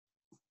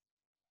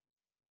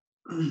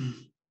यो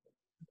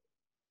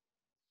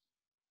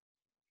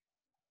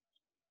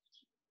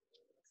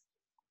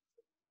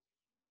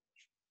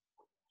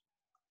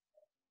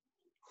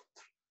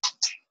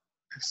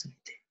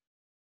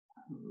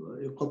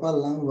कपाल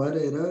लामो भएर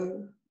हेर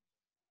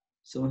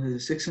समस्या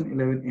सेक्सन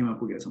 11A मा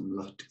पुगेछ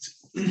ल ठीक छ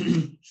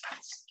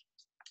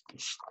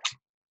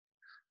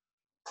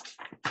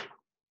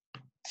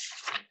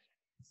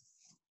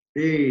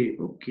ए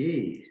okay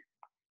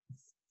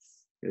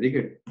very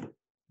good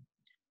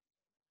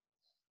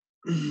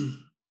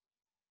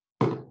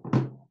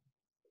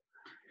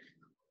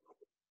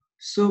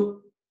so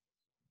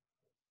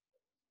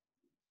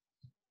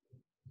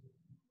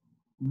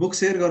book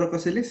share गर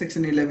कसैले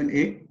सेक्सन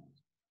 11A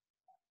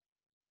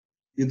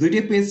यो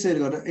दुईटै पेज शेयर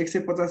गर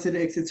 185 र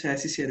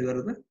 186 शेयर गर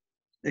त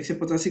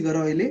 185 गर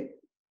अहिले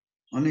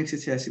अनि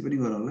 186 पनि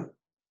गर होला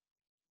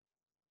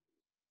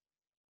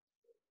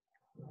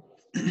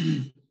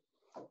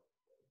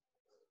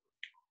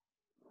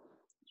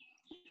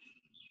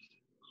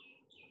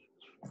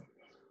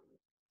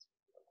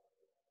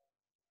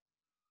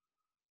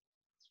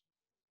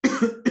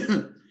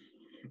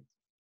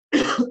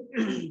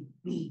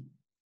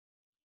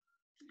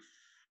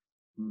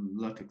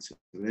ल ठीक छ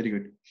भेरी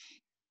गुड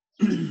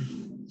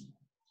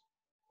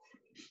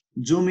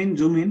जुम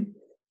इन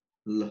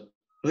ल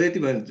यति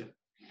भयो हुन्छ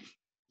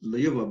ल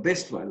यो भयो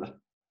बेस्ट भयो ल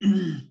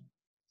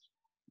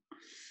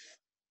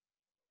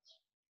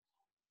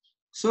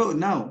So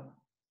now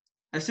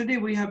yesterday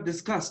we have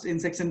discussed in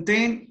section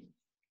 10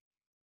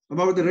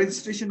 about the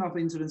registration of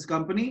insurance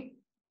company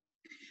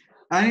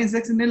and in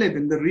section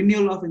 11 the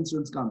renewal of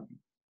insurance company.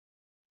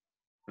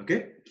 Okay,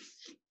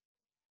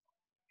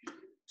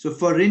 so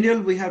for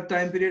renewal we have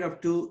time period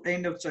up to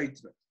end of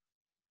Chaitra,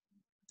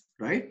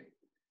 right?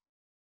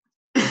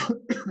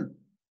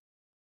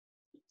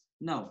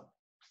 Now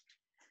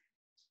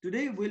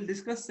today we'll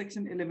discuss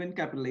section 11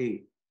 capital A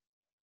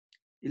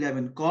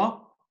 11 ka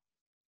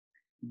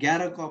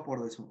 11 का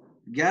पढ्दैछौं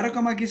 11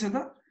 का मा के छ त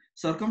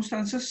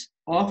circumstances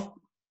of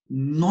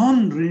non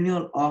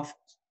renewal of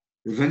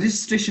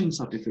registration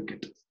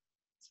certificate.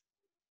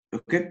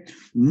 Okay,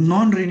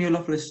 non renewal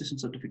of registration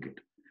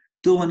certificate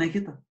त्यो भने के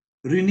त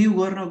रिन्यू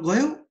गर्न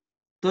गयो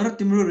तर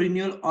तिम्रो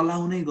रिन्युअल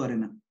अलाउ नै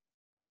गरेन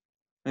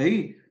है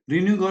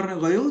रिन्यू गर्न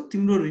गयो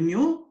तिम्रो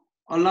रिन्यू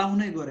अलाउ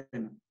नै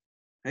गरेन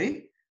है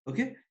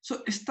ओके सो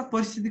यस्ता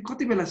परिस्थिति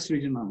कति बेला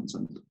सृजना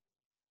हुन्छन्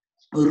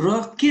र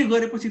के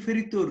गरेपछि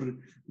फेरि त्यो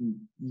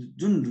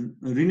जुन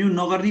रिन्यू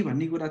नगर्ने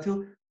भन्ने कुरा थियो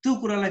त्यो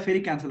कुरालाई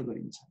फेरि क्यान्सल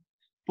गरिन्छ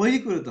पहिलो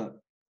कुरा त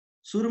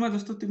सुरुमा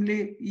जस्तो तिमीले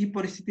यी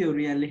परिस्थितिहरु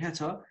यहाँ लेखा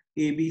छ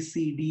A B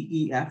C D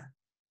E F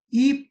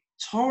यी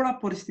 6 वटा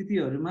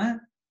परिस्थितिहरुमा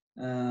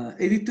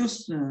यदि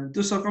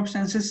त्यो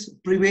सर्कमस्टेन्सेस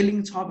प्रिभेलिङ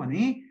छ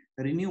भने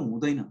रिन्यू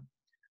हुँदैन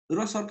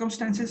र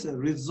सर्कमस्टेन्सेस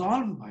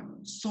रिजल्भ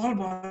भयो सल्भ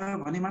भयो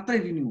भने मात्रै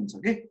रिन्यू हुन्छ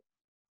के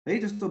है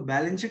जस्तो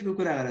ब्यालेन्स शीटको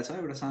कुरा गरेछ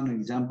एउटा सानो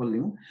एक्जाम्पल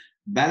लिउँ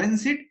ब्यालेन्स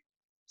शीट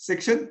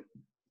सेक्सन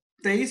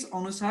 23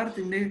 अनुसार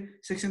तिमीले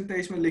सेक्सन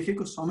 23 मा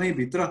लेखेको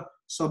समयभित्र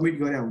सबमिट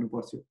गरे हुनु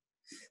पर्छ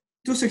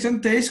त्यो सेक्सन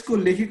 23 को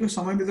लेखेको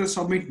समयभित्र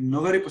सबमिट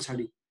नगरे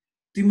पछाडी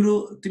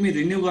तिमी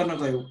रिन्यू गर्न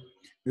गयो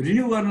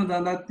रिन्यू गर्न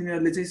जाँदा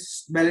तिनीहरुले चाहिँ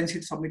ब्यालेन्स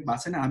शीट सबमिट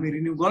भएको छैन हामी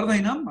रिन्यू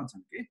गर्दैनौं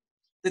भन्छन् के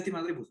त्यति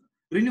मात्रै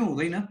बुझ्नु रिन्यू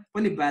हुँदैन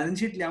पहिले ब्यालेन्स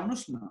शीट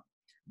ल्याउनुस् न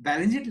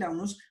ब्यालेन्स शीट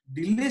ल्याउनुस्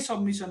डिले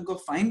सबमिसनको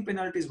फाइन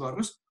पेनल्टिज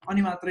भर्नुस्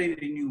अनि मात्रै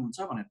रिन्यू हुन्छ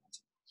भनेर भन्छ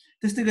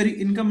त्यस्तै गरी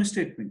इन्कम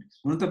स्टेटमेन्ट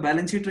हुन त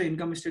ब्यालेन्स शीट र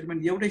इन्कम स्टेटमेन्ट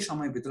एउटै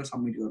समयभित्र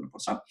सबमिट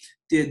गर्नुपर्छ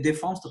they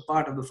firms the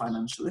part of the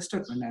financial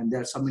statement and they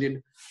are submitted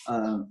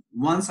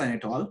once and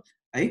at all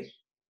है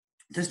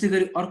त्यस्तै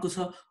गरी अर्को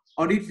छ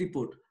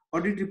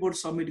अडिट रिपोर्ट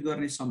सबमिट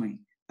गर्ने समय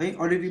है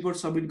अडिट रिपोर्ट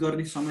सबमिट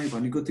गर्ने समय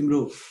भनेको तिम्रो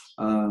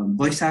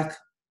वैशाख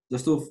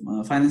जस्तो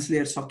फाइनान्शियल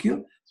इयर सकियो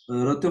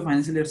र त्यो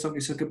फाइनान्शियल इयर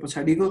सकिसके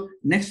पछाडीको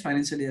नेक्स्ट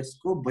फाइनान्शियल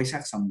इयरको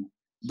वैशाखसम्म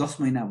 10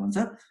 महिना भन्छ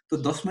त्यो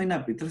 10 महिना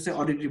भित्र चाहिँ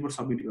अडिट रिपोर्ट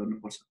सबमिट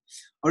गर्नुपर्छ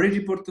अडिट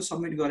रिपोर्ट त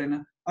सबमिट गरेन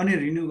अनि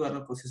रिन्यू गर्न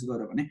कोसिस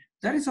गर्यो भने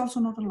that is also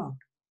not allowed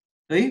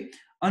है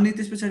अनि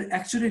त्यसपछि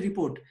एक्चुअली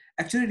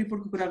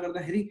रिपोर्टको कुरा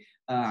गर्दाखेरि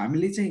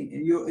हामीले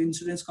चाहिँ यो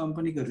इन्स्योरेन्स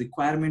कम्पनीको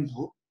रिक्वायरमेन्ट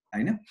हो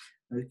हैन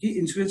कि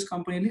इन्स्योरेन्स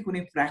कम्पनीले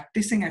कुनै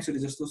प्र्याक्टिसिङ एक्चुअली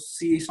जस्तो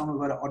सीए सँग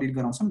गएर अडिट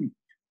गराउँछन् नि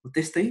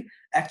त्यस्तै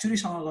एक्चुअली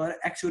सँग गएर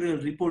एक्चुअल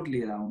रिपोर्ट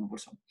लिएर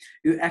आउनुपर्छ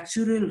यो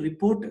एक्चुअल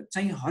रिपोर्ट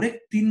चाहिँ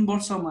हरेक 3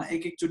 वर्षमा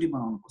एक चोटी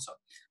बनाउनुपर्छ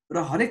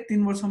र हरेक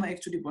 3 वर्षमा एक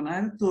चोटी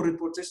बनाएर त्यो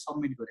रिपोर्ट चाहिँ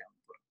सबमिट गरे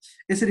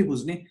आउनुपर्छ यसरी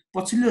बुझ्ने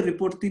पछिल्लो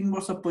रिपोर्ट 3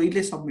 वर्ष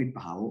पहिले सबमिट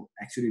भयो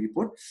एक्चुअली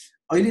रिपोर्ट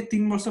अहिले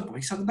 3 वर्ष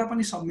भइसक्दा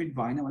पनि सबमिट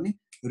भएन भने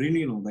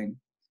रिन्युअल हुँदैन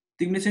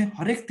तिमीले चाहिँ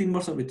हरेक 3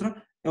 वर्ष भित्र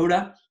एउटा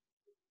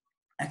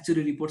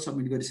एक्चुअली रिपोर्ट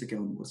सबमिट गरिसके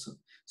हुनुपर्छ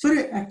सो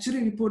यो एक्चुअली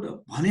रिपोर्ट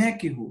भने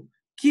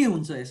के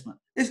हुन्छ यसमा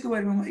यसको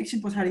बारेमा म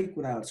एकछिन पछाडी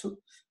कुरा गर्छु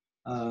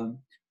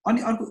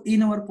अनि अर्को ए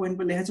नम्बर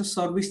पोइन्टमा लेखेको छ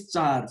सर्भिस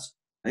चार्ज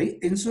है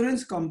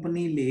इन्स्योरेन्स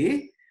कम्पनीले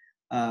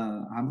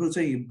हाम्रो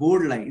चाहिँ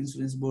बोर्डलाई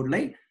इन्स्योरेन्स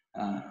बोर्डलाई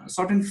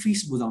सर्टेन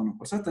फीस बुझाउनु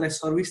पर्छ त्यसलाई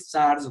सर्भिस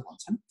चार्ज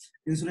भन्छन्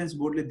इन्स्योरेन्स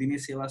बोर्डले दिने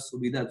सेवा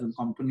सुविधा जुन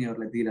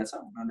कम्पनीहरुलाई दिइराछ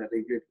उनीहरुले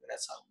रेगुलेट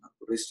गरिराछ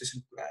उनीहरुको रेजिस्ट्रेसन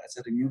कुरा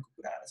गरिराछ रिन्युअलको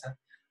कुरा गरिराछ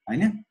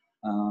हैन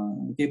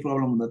केही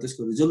प्रब्लम हुँदा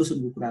त्यसको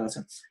रिजोल्युसनको कुरा गर्छ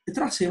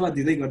यत्र सेवा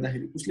दिँदै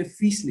गर्दाखेरि उसले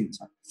फिस लिन्छ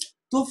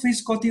त्यो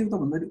फिस कति हो त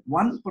भन्दाखेरि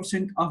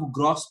 1% अफ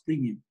ग्रस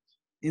प्रिमियम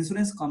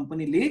इन्सुरेन्स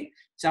कम्पनीले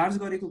चार्ज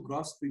गरेको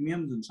ग्रस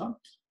प्रिमियम जुन छ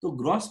त्यो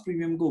ग्रस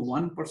प्रिमियमको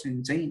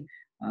 1% चाहिँ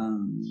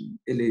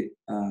यसले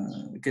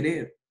के अरे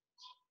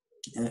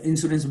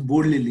इन्सुरेन्स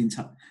बोर्डले लिन्छ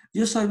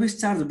यो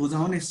सर्भिस चार्ज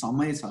बुझाउने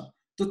समय छ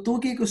त्यो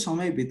तोकेको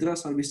समयभित्र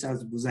सर्भिस चार्ज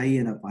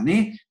बुझाइएन भने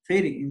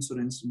फेरि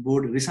इन्सुरेन्स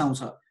बोर्ड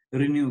रिसाउँछ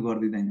रिन्यू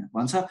गरिदिँदैन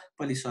भन्छ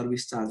पहिले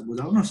सर्भिस चार्ज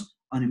बुझाउनुहोस्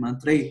अनि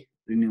मात्रै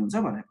रिन्यू हुन्छ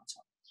भनेको छ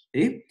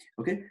है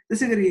ओके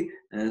त्यसै गरी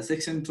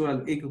सेक्सन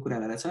 12A को कुरा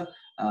गरेछ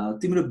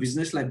तिम्रो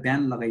बिजनेसलाई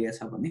ब्यान लगाइएको छ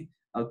भने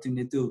अब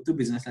तिमीले त्यो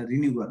बिजनेसलाई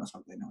रिन्यू गर्न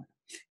सक्दैनौ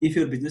if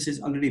your business is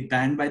already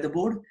band by the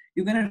board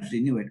you can not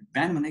renew it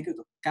ब्यान भनेको त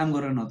काम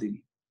गर्न नदिने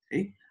है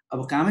अब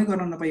कामै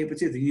गर्न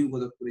नपाएपछि रिन्यूको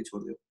त कुरै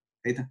छोड्दियो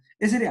है त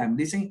यसरी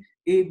हामीले चाहिँ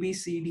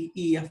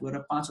ABCDEF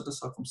गरेर 5वटा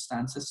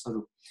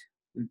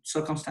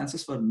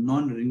सर्कमस्टान्सेस फर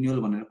नन रिन्युअल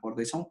भनेर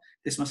पढ्दैछौँ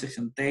त्यसमा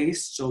सेक्सन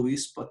 23,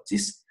 24,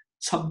 25,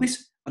 26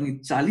 अनि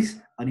 40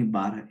 अनि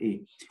 12A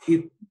यी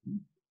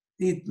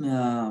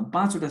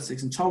 5वटा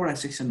सेक्सन 6वटा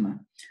सेक्सनमा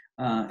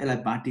यसलाई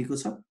बाँटिएको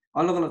छ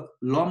अलग अलग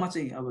लमा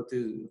चाहिँ अब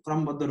त्यो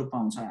क्रमबद्ध रूपमा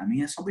हुन्छ हामी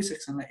यहाँ सबै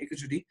सेक्सनलाई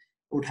एकैचोटि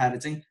उठाएर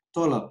चाहिँ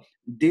तल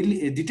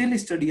detail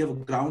study of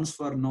grounds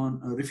for non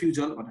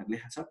refusal भनेर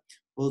लेखेको छ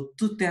हो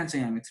त्यो त्यहाँ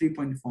चाहिँ हामी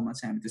 3.4 मा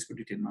चाहिँ हामी त्यसको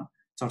डिटेलमा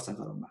चर्चा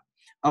गरौँला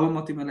अब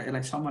म तिमीलाई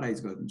यसलाई समराइज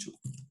गरिदिन्छु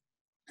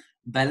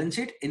balance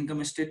seat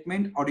income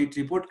statement audit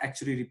report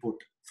actuary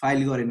report file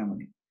गरेन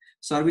भने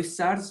सर्भिस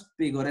चार्ज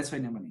पे गरेछ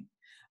छैन भने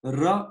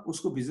र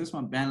उसको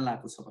बिजनेसमा ब्यान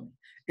लागेको छ भने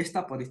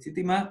यस्ता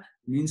परिस्थितिमा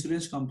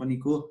इन्सुरेन्स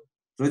कम्पनीको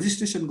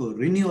रजिस्ट्रेसनको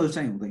रिन्युअल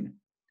चाहिँ हुँदैन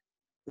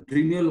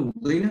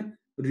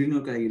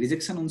रिन्युअलको लागि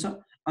रिजेक्सन हुन्छ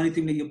अनि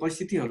तिमीले यो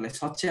परिस्थितिहरूलाई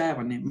सच्यायो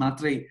भने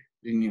मात्रै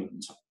रिन्युअल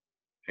हुन्छ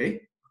है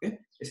ओके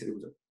यसरी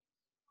बुझौ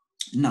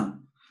न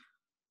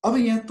अब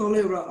यहाँ तल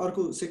एउटा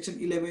अर्को सेक्सन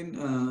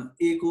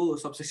 11A को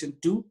सबसेक्सन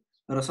 2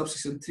 र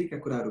सबसेक्सन 3 का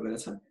कुराहरू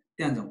गरेछ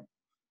त्यहाँ जाउँ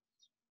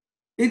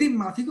यदि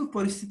माथिको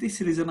परिस्थिति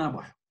सृजना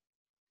भयो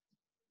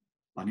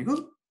भनेको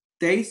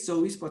 23,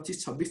 24,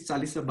 25, 26,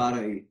 40 र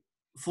 12A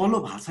फलो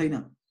भएको छैन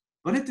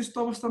भने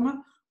त्यस्तो अवस्थामा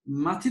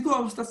माथिको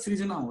अवस्था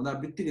सृजना हुँदा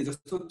बित्तिकै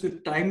जस्तो त्यो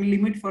time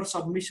limit for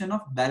submission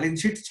of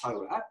balance seat छ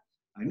एउटा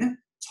हैन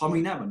 6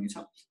 महिना भन्ने छ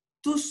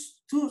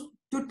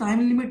त्यो टाइम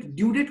लिमिट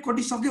ड्यू डेट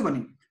कटिसक्यो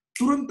भने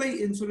तुरुन्तै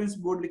इन्सुरेन्स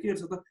बोर्डले के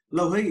गर्छ त ल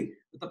है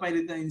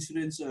तपाईले त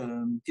इन्सुरेन्स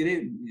के रे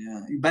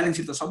ब्यालेन्स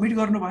सिट त सबमिट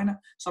गर्नु भएन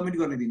सबमिट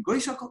गर्ने दिन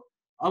गइसक्यो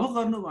अब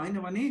गर्नु भएन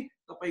भने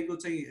तपाईको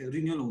चाहिँ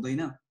रिन्युअल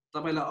हुँदैन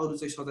तपाईलाई अरु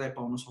चाहिँ सजाय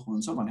पाउन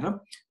सक्नुहुन्छ भनेर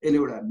यसले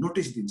एउटा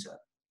नोटिस दिन्छ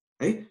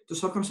है त्यो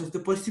सर्कमस्टेन्स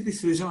त्यो परिस्थिति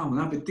सृजना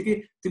हुँदा बित्तिकै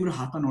तिम्रो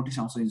हातमा नोटिस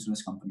आउँछ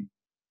इन्सुरेन्स कम्पनी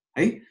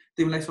है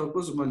तिमीलाई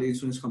सपोज मैले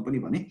इन्सुरेन्स कम्पनी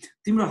भने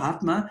तिम्रो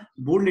हातमा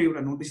बोर्डले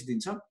एउटा नोटिस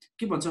दिन्छ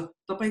के भन्छ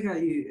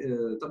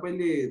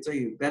तपाईले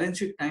चाहिँ ब्यालेन्स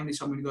सिट टाइमली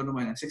सबमिट गर्नु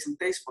भएन सेक्सन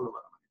 23 फलो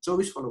गर्नु भने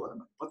 24 फलो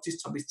गर्नु भने 25,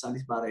 26,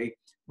 40, 12A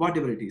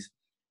व्हाटएभर इट इज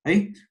है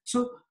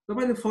सो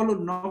तपाईले फलो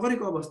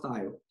नगरेको अवस्था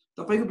आयो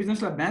तपाईको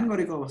बिजनेसलाई ब्यान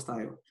गरेको अवस्था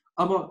आयो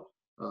अब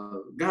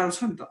गाह्रो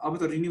छ नि त अब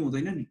त रिन्यू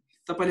हुँदैन नि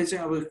तपाईले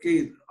चाहिँ अब के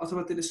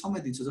अथवा त्यसले समय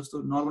दिन्छ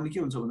जस्तो नर्मली के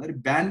हुन्छ भन्दाखेरि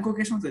ब्यानको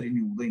केसमा त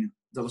रिन्यू हुँदैन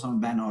जबसम्म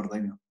ब्यान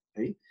हट्दैन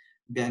है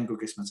ब्यानको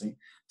केसमा चाहिँ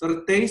तर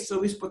 23,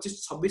 24, 25,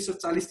 26 र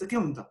 40 त के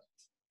हुन्छ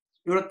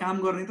एउटा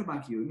काम गर्ने त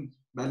बाँकी हो नि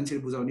ब्यालेन्स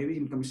सिट बुझाउने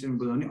इन्कम स्टेटमेन्ट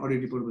बुझाउने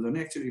अडिट रिपोर्ट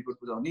बुझाउने एक्चुअल रिपोर्ट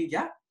बुझाउने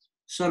या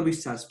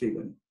सर्भिस चार्ज पे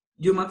गर्ने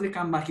यो मात्रै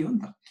काम बाँकी हो नि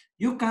त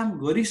यो काम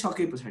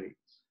गरिसके पछाडि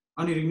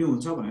अनि रिन्यू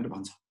हुन्छ भनेर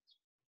भन्छ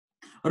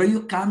र यो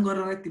काम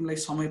गर्नलाई तिमीलाई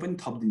समय पनि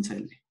थप दिन्छ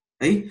यसले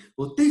है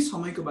हो त्यही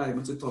समयको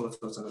बारेमा चाहिँ तल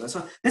चर्चा गरेछ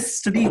लेट्स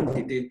स्टडी इन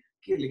डिटेल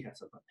के लेखेको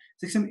छ त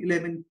सेक्सन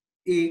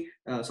 11A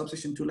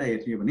सबसेक्सन 2 लाई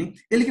हेर्ने हो भने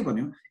यसले के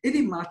भन्यो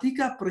यदि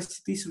माथिका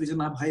परिस्थिति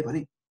सृजना भए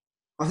भने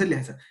कसरी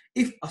लेखेको छ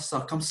if a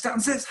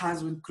circumstances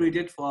has been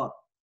created for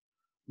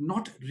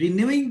not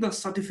renewing the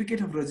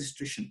certificate of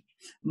registration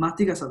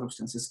माथिका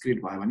circumstances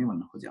क्रिएट भयो भने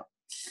भन्न खोज्यो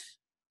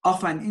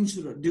of an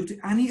insurer due to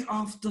any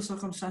of the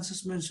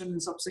circumstances mentioned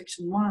in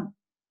subsection 1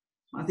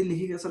 माथि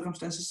लेखेका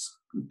circumstances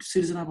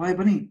सृजना भए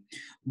पनि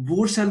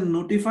board shall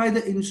notify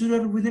the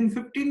insurer within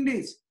 15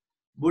 days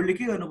बोर्डले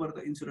के गर्नु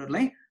पर्छ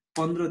इन्सुररलाई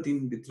 15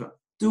 दिन भित्र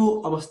त्यो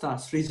अवस्था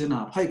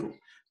सृजना भएको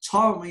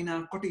 6 महिना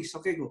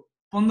कटिसकेको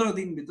 15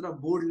 दिन भित्र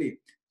बोर्डले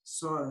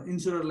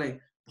इन्सुररलाई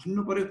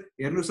भन्नु पर्यो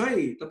हेर्नुस्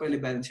है तपाईले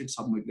ब्यालेन्स सिट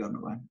सबमिट गर्नु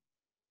भएन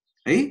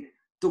है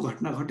त्यो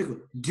घटना घटेको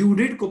ड्यू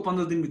डेट को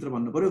 15 दिन भित्र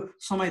भन्नु पर्यो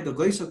समय त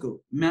गइसक्यो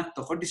म्याथ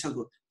त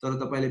कटिसक्यो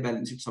तर तपाईले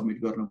ब्यालेन्स सिट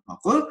सबमिट गर्नु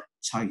भएको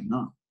छैन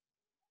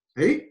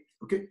है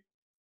ओके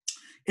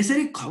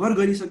यसरी खबर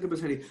गरिसके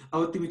पछाडी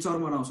अब तिमी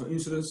चर्मराउँछौ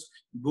इन्सुरेन्स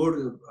बोर्ड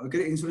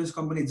के इन्सुरेन्स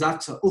कम्पनी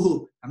जाग्छ ओहो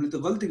हामीले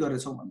त गल्ती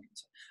गरेछौं भनिन्छ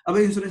अब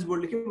इन्सुरेन्स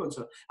बोर्डले के भन्छ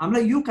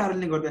हामीलाई यो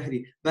कारणले गर्दाखेरि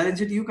ब्यालेन्स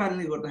सिट यो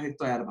कारणले गर्दाखेरि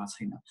तयार भएको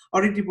छैन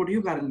अडिट रिपोर्ट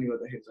यो कारणले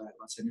गर्दाखेरि तयार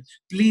भएको छैन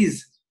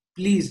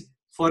प्लिज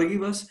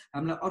फरगिभ अस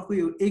हामीलाई अर्को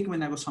यो 1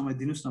 महिनाको समय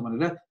दिनुस् न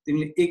भनेर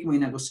तिमीले 1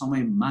 महिनाको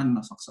समय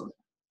माग्न सक्छौ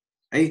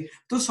है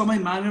त्यो समय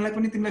माग्नलाई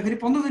पनि तिमीलाई फेरि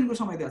 15 दिनको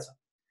समय दिएको छ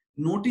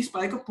नोटिस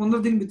पाएको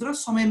 15 दिन भित्र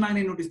समय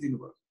माग्ने नोटिस दिनु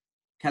पर्यो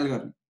ख्याल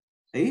गर्ने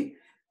है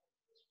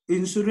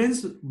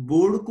इन्स्योरेन्स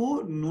बोर्डको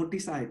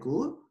नोटिस आएको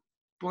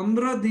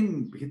 15 दिन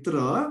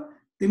भित्र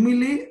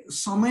तिमीले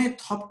समय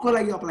थपको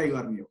लागि अप्लाई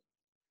गर्ने हो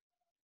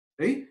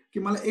है कि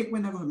मलाई 1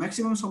 महिनाको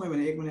म्याक्सिमम समय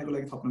भने 1 महिनाको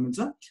लागि थप्न मिल्छ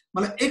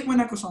मलाई 1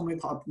 महिनाको समय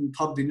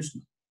थप दिनुस्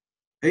न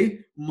है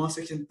म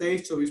सेक्सन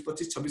 23 24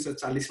 25 26 र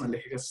 40 मा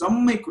लेखेका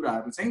सबै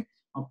कुराहरु चाहिँ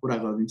म पूरा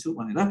गर्दिन्छु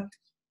भनेर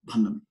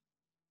भन्न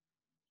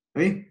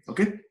है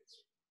ओके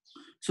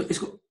सो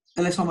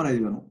यसलाई समराइज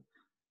गरौँ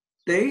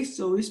 23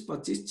 24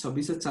 25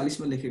 26 र 40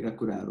 मा लेखेका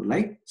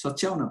कुराहरुलाई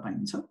सच्याउन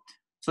पाइन्छ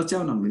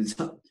सच्याउन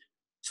मिल्छ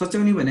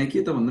सच्याउने भने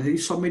के त भन्दाखेरि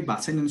सबमिट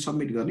भएको छैन भने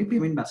सबमिट गर्ने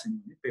पेमेन्ट भएको छैन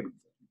भने पेमेन्ट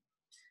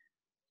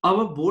गर्ने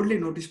अब बोर्डले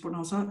नोटिस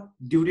पठाउँछ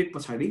ड्यु डेट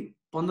पछाडी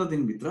 15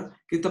 दिन भित्र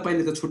कि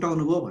तपाईले त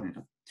छुटाउनु भयो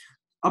भनेर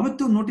अब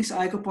त्यो नोटिस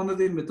आएको 15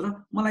 दिन भित्र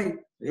मलाई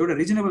एउटा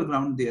रिजनेबल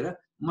ग्राउन्ड दिएर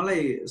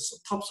मलाई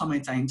थप समय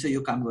चाहिन्छ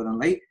यो काम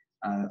गर्नलाई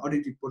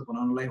अडिट रिपोर्ट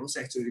बनाउनलाई होस्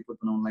एक्चुअल रिपोर्ट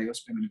बनाउनलाई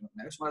होस् पेमेन्ट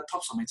गर्नलाई होस् मलाई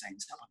थप समय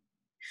चाहिन्छ भन्नु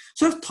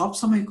सो थप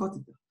समय कति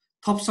त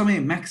थप समय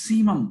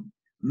म्याक्सिमम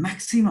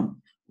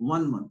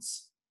 1 मन्थ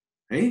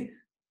है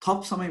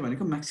थप समय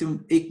भनेको म्याक्सिमम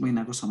 1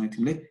 महिनाको समय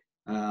तिमीले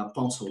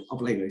पाउँछौ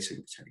अप्लाई गरिसके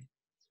पछाडी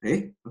है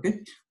okay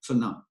so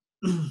now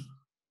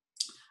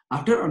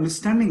after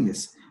understanding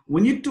this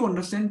we need to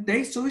understand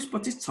 23 24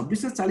 25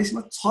 26 र 40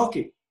 मा छ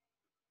के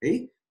है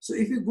so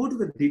if you go to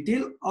the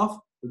detail of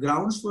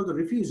grounds for the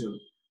refusal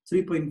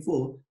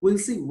 3.4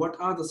 we'll see what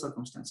are the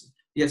circumstances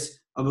yes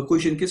अब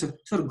क्वेशन के छ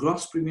सर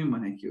ग्रस प्रिमियम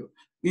भने के हो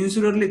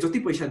इन्स्योररले जति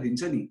पैसा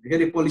दिन्छ नि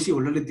हैन पोलिसी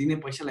होल्डरले दिने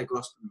पैसालाई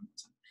ग्रस प्रिमियम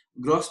भन्छ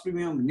ग्रस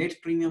प्रिमियम नेट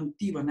प्रिमियम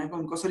ती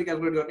भनेको कसरी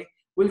क्याल्कुलेट गर्ने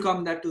will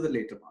come that to the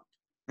letter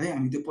part है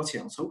हामी त्यो पछि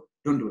आउँछौ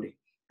डोन्ट वरी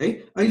है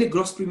अहिले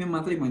ग्रस प्रिमियम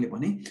मात्रै मैले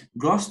भने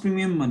ग्रस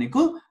प्रिमियम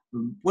भनेको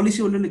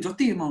पोलिसी होल्डरले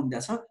जति अमाउन्ट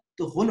दिन्छ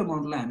त्यो होल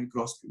अमाउन्टलाई हामी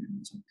ग्रस प्रिमियम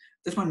भन्छौं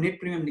त्यसमा नेट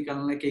प्रिमियम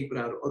निकाल्नलाई केही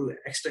कुराहरु अरु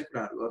एक्स्ट्रा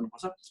कुराहरु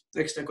गर्नुपर्छ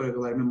त्यो एक्स्ट्रा कुराको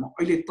बारेमा म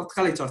अहिले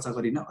तत्कालै चर्चा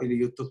गरिन अहिले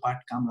यो त्यो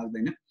पार्ट काम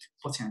लाग्दैन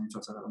पछि हामी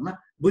चर्चा गरौँला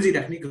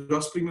बुझिराख्ने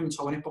ग्रस प्रिमियम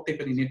छ भने पक्कै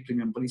पनि नेट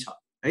प्रिमियम पनि छ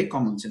है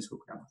कमन सेन्सको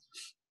कुरामा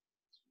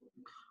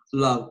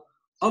ल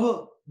अब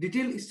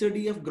detail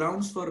study of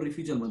grounds for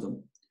refusal मा जाउँ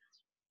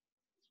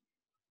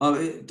अब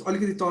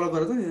अलिकति तल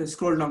गएर त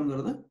स्क्रल डाउन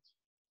गर त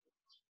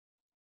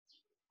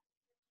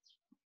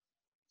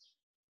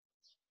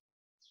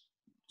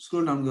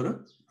Scroll down, Gora.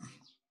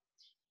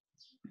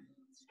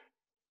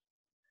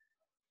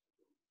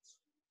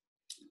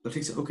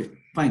 Okay,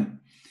 fine.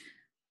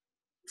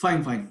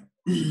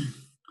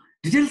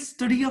 Detailed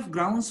study of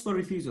grounds for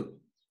refusal.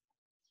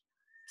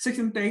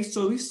 Section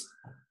 23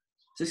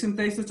 Section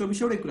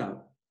 23 एउटै कुरा हो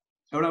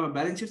एउटामा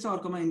ब्यालेन्स सिट छ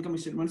अर्कोमा इन्कम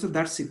स्टेटमेन्ट छ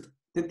द्याट्स इट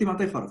त्यति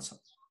मात्रै फरक छ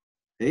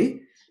है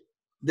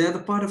they are the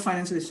part of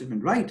financial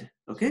statement right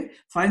okay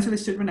financial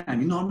statement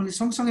हामी नर्मली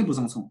सँगसँगै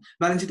बुझाउँछौं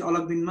ब्यालेन्स सिट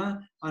अलग दिनमा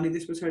अनि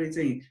त्यसपछि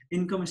चाहिँ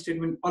इन्कम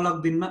स्टेटमेन्ट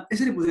अलग दिनमा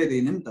यसरी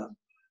बुझाइदैन नि त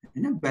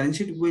हैन balance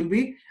seat will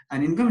be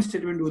and income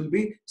statement will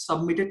be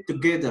submitted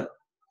together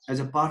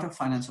as a part of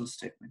financial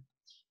statement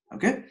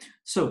okay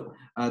so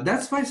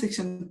that's why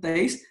section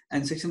 23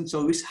 and section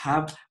 24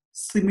 have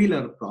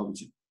similar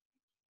provision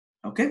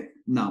okay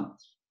now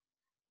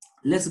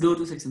let's go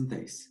to section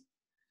 23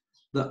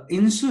 the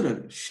insurer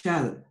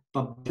shall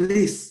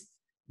publish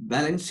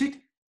balance sheet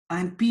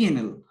and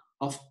P&L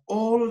of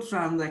all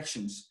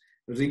transactions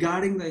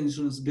regarding the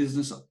insurance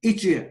business of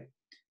each year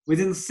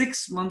within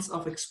 6 months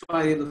of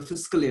expiry of the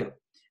fiscal year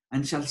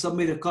and shall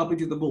submit a copy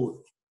to the board.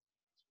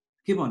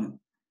 के भन्नु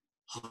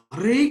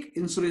हरेक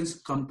insurance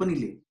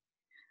कम्पनीले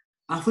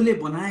आफूले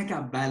बनाएका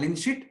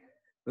balance seat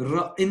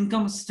र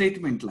income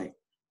स्टेटमेन्टलाई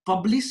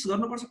publish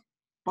गर्नुपर्छ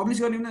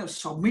publish गर्ने भने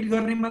सबमिट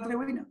गर्ने मात्रै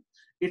होइन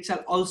it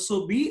shall also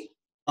be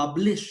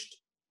published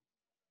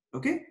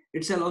okay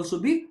it shall also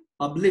be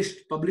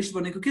published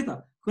भनेको के त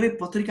कुनै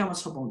पत्रिकामा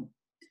छपाउनु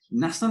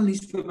नेशनल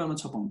न्यूजपेपरमा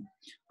छपाउनु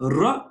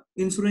र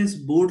इन्स्योरेन्स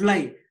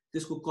बोर्डलाई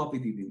त्यसको कपी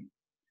दिदिने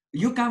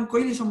यो काम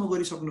कहिलेसम्म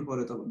गरिसक्नु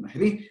पर्यो त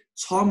भन्दाखेरि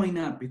 6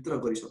 महिना भित्र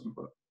गरिसक्नु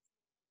पर्यो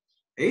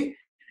है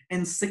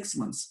in 6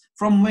 months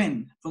from when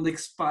from the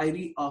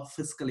expiry of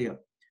fiscal year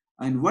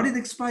and what is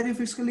the expiry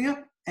of fiscal year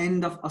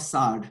end of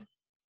asad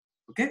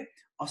okay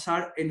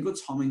asad end को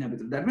 6 महिना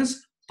भित्र that means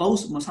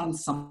पौष मसान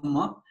सम्म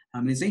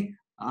हामीले चाहिँ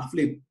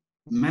आफुले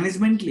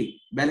म्यानेजमेन्टले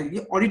ब्यालेन्स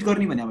यो अडिट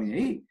गर्ने भने होइन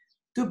है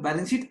त्यो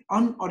ब्यालेन्स सिट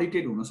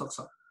अनअडिटेड हुन सक्छ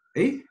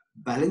है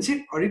ब्यालेन्स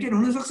सिट अडिटेड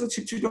हुन सक्छ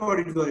छिटो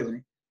अडिट गर्यो भने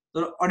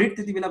तर अडिट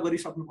त्यति बेला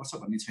गरिसक्नु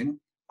पर्छ भन्ने छैन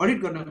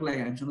अडिट गर्नको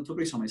लागि हामीसँग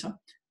थुप्रै समय छ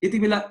यति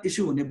बेला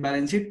इस्यु हुने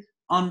ब्यालेन्स सिट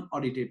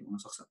अनअडिटेड हुन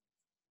सक्छ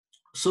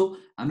सो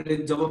हामीले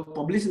जब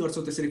पब्लिश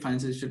गर्छौं त्यसरी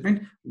financial statement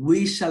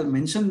we shall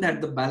mention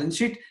that the balance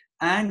seat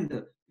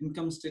and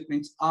income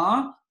statements are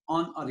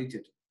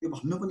अनअडिटेड यो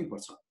भन्नु पनि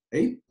पर्छ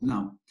है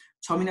नाउ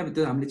 6 महिना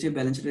भित्र हामीले चाहिँ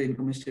ब्यालेन्स सिट र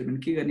इन्कम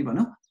स्टेटमेन्ट के गर्ने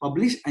भन्नु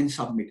पब्लिश एन्ड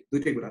सबमिट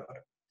दुईटै कुरा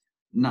गरौँ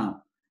नाउ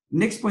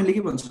नेक्स्ट पोइन्टले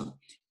के भन्छ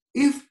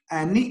if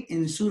any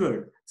insurer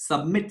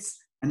submits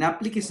an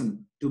application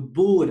to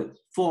board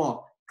for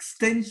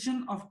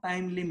extension of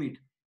time limit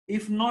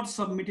if not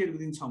submitted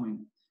within 6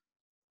 महिना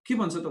के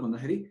भन्छ त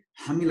भन्दाखेरि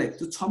हामीलाई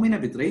त्यो 6 महिना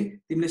भित्रै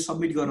तिमीले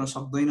सबमिट गर्न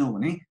सक्दैनौ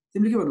भने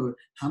तिमीले के भन्नु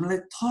हामीलाई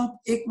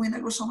थप 1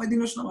 महिनाको समय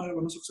दिनुस् न भनेर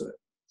भन्न सक्छौ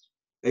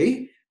है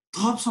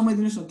थप समय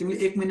दिनुस् न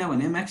तिमीले 1 महिना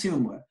भने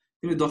म्याक्सिमम भयो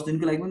तिमीले 10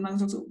 दिनको लागि पनि माग्न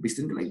सक्छौ 20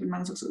 दिनको लागि पनि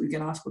माग्न सक्छौ you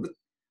can ask for the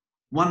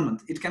 1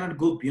 month it cannot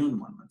go beyond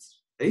 1 month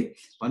है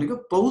भनेको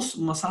पौष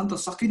मसान्त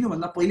सकिनु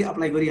भन्दा पहिले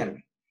अप्लाई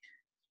गरिहाल्ने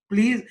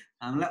प्लिज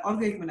हामीलाई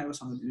अर्को 1 महिनाको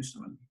समय दिनुस्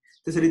न भन्ने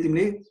त्यसरी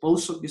तिमीले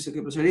पौष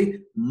सकिसकेपछि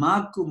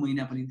माघको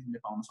महिना पनि तिमीले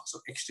पाउन सक्छौ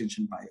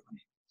एक्सटेन्सन पायो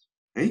भने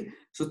है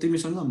सो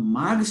तिमीसँग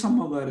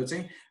माघसम्म गएर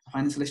चाहिँ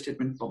फाइनान्शियल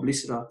स्टेटमेन्ट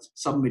पब्लिश र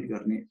सबमिट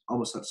गर्ने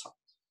अवसर छ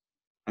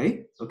है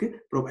okay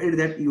provided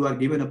that you are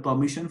given a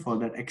permission for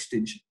that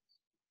extension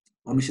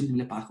permission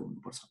तिमीले पाएको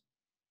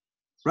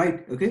हुनुपर्छ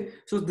right okay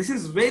so this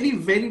is very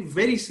very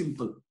very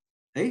simple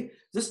है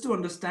जस्ट टु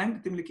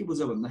अन्डरस्ट्यान्ड तिमीले के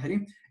बुझ भन्दाखेरि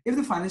if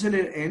the financial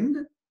year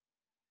and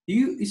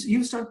you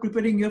start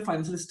preparing your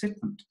financial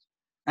statement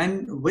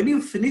and when you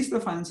finish the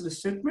financial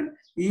statement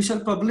you shall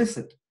publish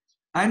it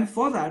and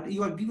for that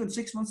you are given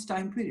 6 months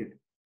time period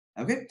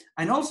okay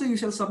and also you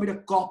shall submit a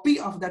copy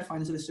of that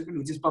financial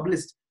statement which is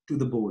published to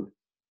the board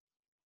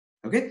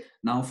okay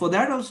now for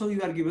that also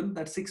you are given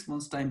that 6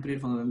 months time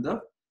period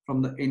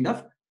from the end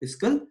of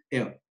fiscal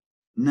year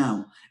now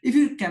if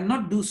you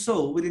cannot do so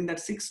within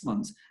that 6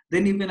 months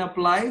then you can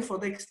apply for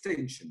the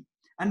extension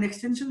and the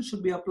extension should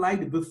be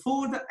applied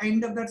before the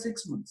end of that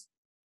 6 months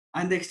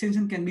and the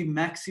extension can be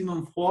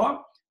maximum for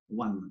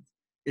 1 month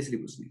यसरी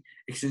बुझ्ने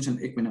extension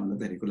 1 महिना भन्दा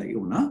धेरैको लागि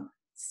हुन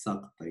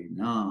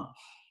सक्दैन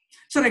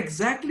sir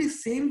exactly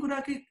same कुरा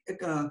के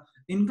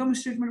इन्कम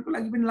स्टेटमेन्टको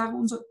लागि पनि लागू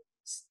हुन्छ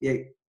है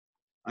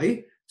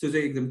त्यो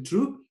चाहिँ एकदम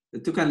ट्रु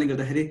त्यो कारणले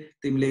गर्दाखेरि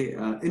तिमीले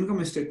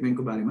इन्कम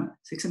स्टेटमेन्टको बारेमा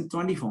सेक्सन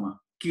 24 मा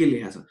के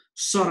लेखेको छ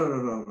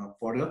सरर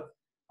पढ्यो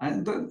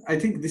and I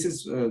think this is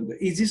the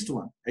easiest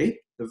one right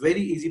the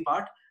very easy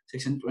part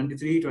section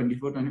 23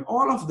 24 20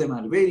 all of them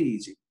are very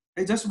easy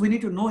just we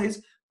need to know is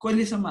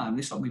कहिलेसम्म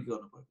हामीले सबमिट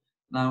गर्नु पर्यो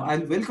now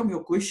I'll welcome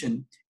your question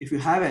if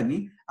you have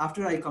any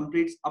after I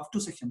complete up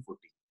to section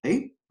 40 है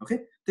okay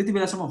त्यति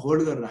बेलासम्म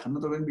hold गरेर राख्नु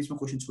न तपाईहरु बीचमा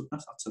क्वेशन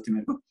छुट्न सक्छ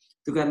तिमीहरुको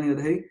त्यो कारणले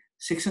गर्दाखेरि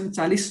सेक्सन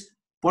 40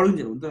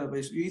 पढुन्जेल हुन्छ अब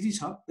इजी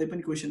छ तै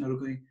पनि क्वेशनहरु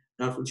कुनै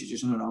डाउटफुल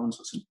सिचुएसनहरु आउन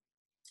सक्छन्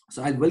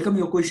so I'll welcome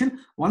your question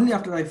only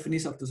after I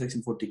finish up to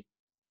section 40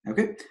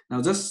 okay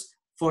now just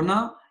for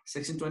now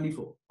section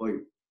 24 for you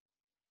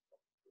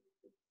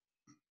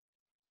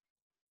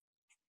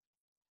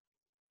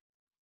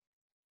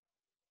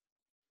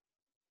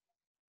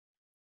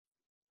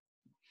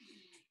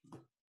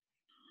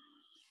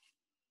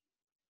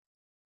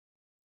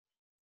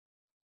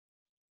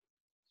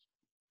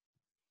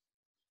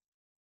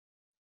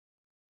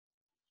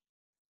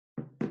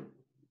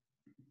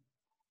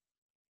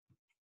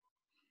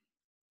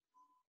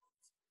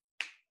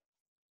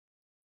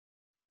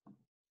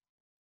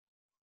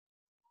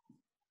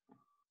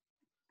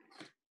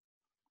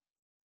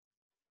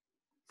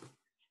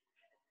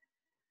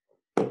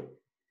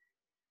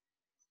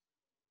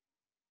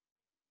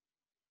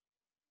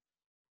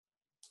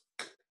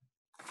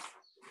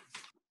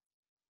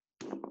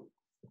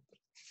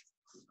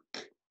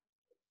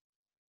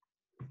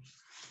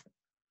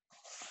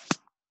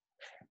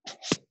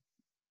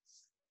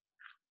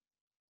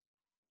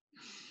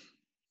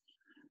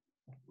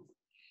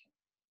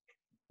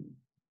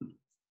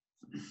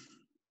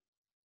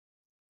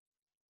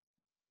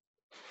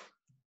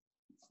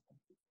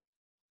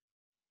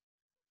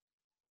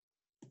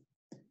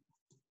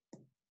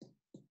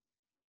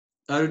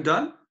Are you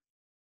done?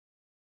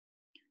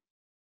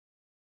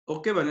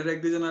 Okay भनेर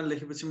एक दुई जनाले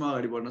लेखेपछि म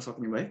अगाडि बढ्न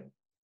सक्ने भए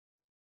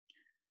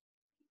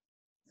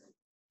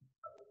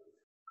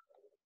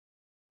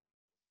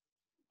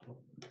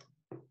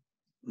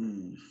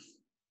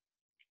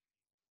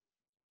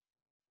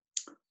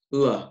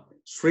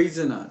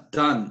Srijana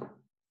done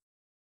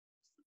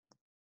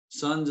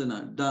Sanjana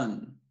done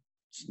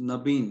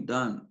Nabeen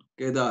done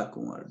Kedar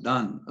Kumar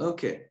done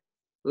okay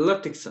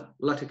Latiksa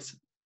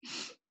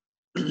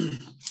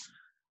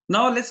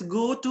Now let's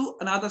go to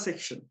another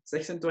section,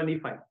 section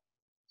 25.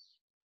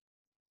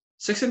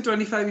 Section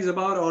 25 is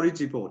about audit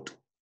report.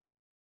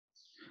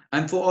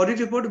 And for audit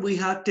report, we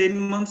have 10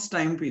 months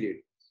time period.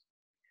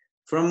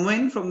 From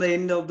when? From the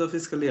end of the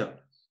fiscal year.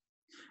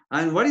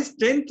 And what is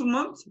 10th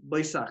month?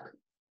 Baisakh.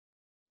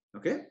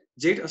 Okay?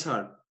 Jade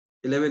Ashar,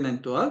 11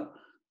 and 12.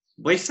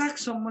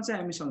 Baisakh सम्म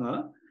चाहिँ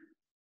हामीसँग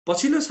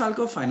पछिल्लो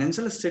सालको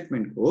financial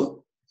स्टेटमेन्टको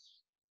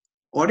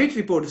audit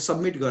report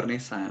submit गर्ने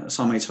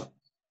समय छ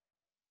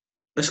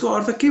यसको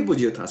अर्थ के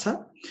बुझियो थाहा छ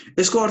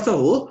यसको अर्थ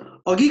हो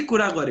अघि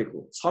कुरा गरेको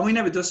 6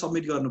 महिना भित्र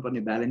सबमिट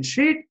गर्नुपर्ने ब्यालेन्स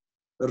शीट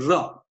र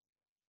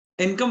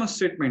इन्कम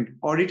स्टेटमेन्ट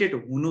अडिटेड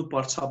हुनु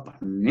पर्छ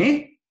भन्ने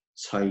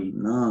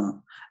छैन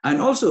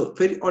एन्ड अल्सो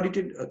फेरि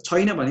अडिटेड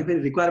छैन भने फेरि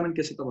रिक्वायरमेन्ट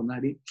के छ त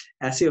भन्दाखेरि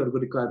एसएहरुको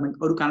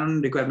रिक्वायरमेन्ट अरु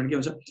कानुनी रिक्वायरमेन्ट के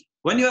हुन्छ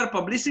when you are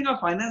publishing a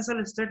financial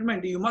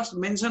statement you must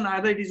mention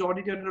either it is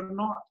audited or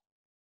not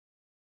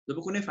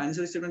जब कुनै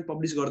फाइनान्शियल स्टेटमेन्ट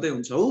पब्लिश गर्दै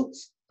हुन्छौ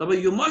तब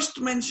you must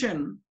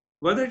mention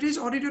whether it is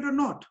audited or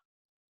not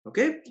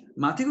okay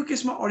माथिको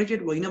केसमा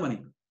अडिटेड होइन भने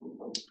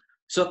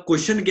सर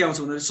क्वेशन के आउँछ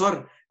भन्दाखेरि सर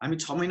हामी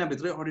 6 महिना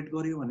भित्रै अडिट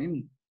गर्यो भने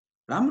नि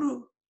राम्रो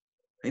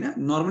हैन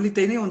नर्मली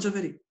त्यही नै हुन्छ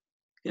फेरि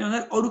किनभने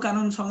अरु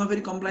कानुनसँग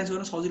फेरि कम्प्लायन्स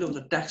गर्न सजिलो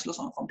हुन्छ ट्याक्स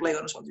लसँग कम्प्लाई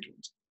गर्न सजिलो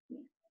हुन्छ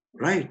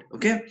राइट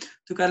ओके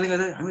त्यो कारणले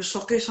गर्दा हामी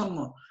सकेसम्म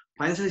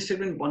फाइनेन्सियल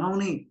स्टेटमेन्ट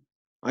बनाउने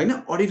हैन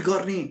अडिट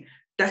गर्ने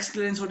ट्याक्स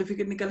क्लियरेन्स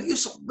सर्टिफिकेट निकाल्ने यो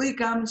सबै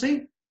काम चाहिँ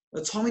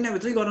 6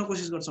 महिनाभित्रै गर्न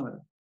कोसिस गर्छौँ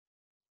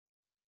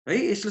है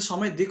यसले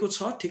समय दिएको छ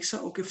ठीक छ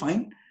ओके फाइन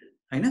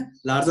हैन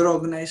लार्जर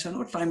अर्गनाइजेसन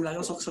हो टाइम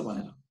लाग्न सक्छ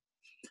भनेर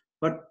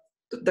but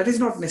that is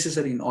not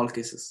necessary in all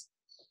cases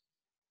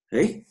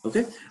है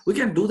okay we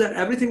can do that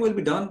everything will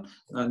be done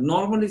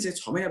normally चाहिँ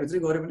 6 महिनाभित्रै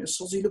गऱ्यो भने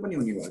सजिलो पनि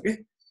हुने भयो के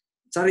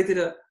चारैतिर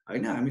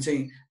हैन हामी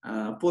चाहिँ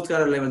पोस्ट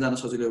कार्यालयमा जान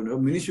सजिलो हुने भयो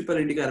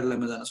म्युनिसिपालिटी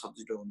कार्यालयमा जान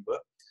सजिलो हुने भयो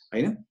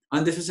हैन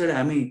अनि त्यस पछाडि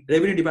हामी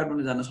रेभेन्यू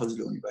डिपार्टमेन्टमा जान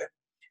सजिलो हुने भयो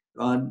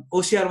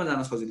ओसिआरमा जान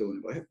सजिलो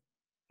हुने भयो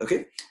ओके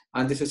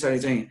अनि त्यस पछाडि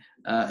चाहिँ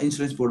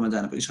इन्सुरेन्स बोर्डमा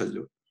जान पनि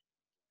सजिलो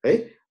है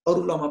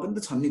अरु लमा पनि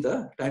त छन् नि त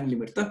टाइम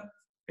लिमिट त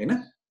हैन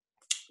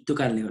त्यो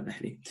कारणले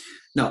गर्दाखेरि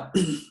न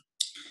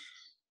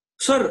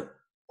सर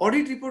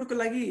अडिट रिपोर्टको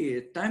लागि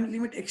टाइम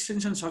लिमिट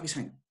एक्सटेन्सन छ कि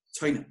छैन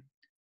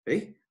है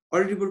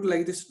अडिट रिपोर्टको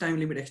लागि त्यस्तो टाइम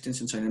लिमिट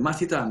एक्सटेन्सन छैन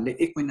माथि त हामीले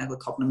 1 महिनाको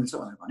थप्न मिल्छ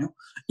भनेर भन्यौ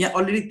यहाँ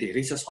अलरेडी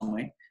धेरै छ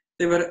समय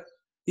त्यही भएर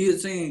यो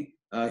चाहिँ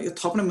यो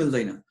थप्न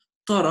मिल्दैन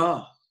तर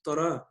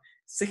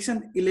सेक्सन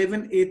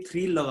 11A3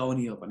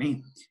 लगाउने हो भने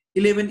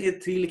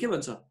 11A3 ले के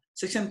भन्छ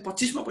सेक्सन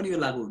 25 मा पनि यो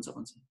लागू हुन्छ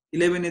भन्छ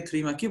 11A3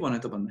 मा के भन्यो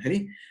त भन्दाखेरि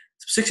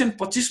सेक्सन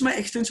 25 मा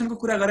एक्सटेन्सनको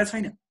कुरा गरेको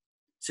छैन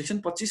section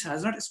 25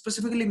 has not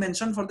specifically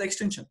mentioned for the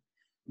extension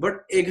but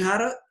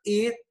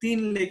 11A3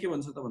 ले के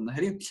भन्छ त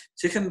भन्दाखेरि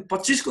सेक्सन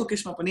 25 को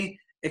केसमा पनि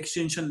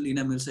एक्सटेन्सन लिन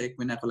मिल्छ 1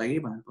 महिनाको लागि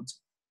भनेर भन्छ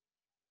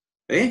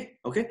है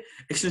ओके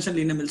एक्सटेन्सन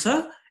लिन मिल्छ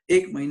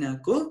 1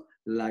 महिनाको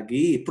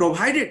लागि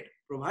provided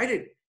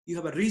you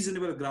have a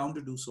reasonable ground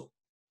to do so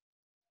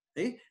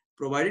है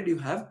provided you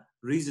have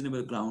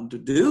reasonable ground to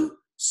do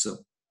so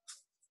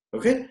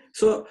okay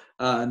so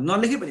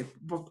नलेखे पनि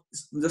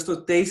जस्तो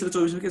 23 र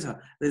 24 मा के छ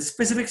the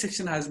specific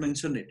section has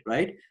mentioned it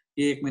right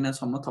 1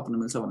 महिनासम्म थप्न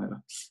मिल्छ भनेर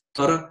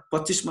तर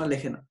 25 मा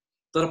लेखेन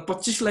तर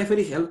 25 लाई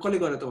फेरि हेल्प कसले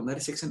गर्यो त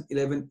भन्दाखेरि सेक्सन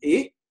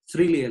 11A3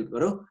 ले हेल्प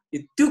गर्यो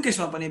त्यो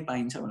केसमा पनि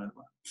पाइन्छ भनेर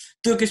भन्यो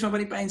त्यो केसमा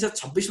पनि पाइन्छ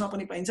 26 मा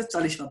पनि पाइन्छ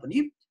 40 मा पनि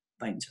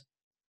पाइन्छ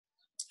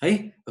है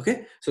ओके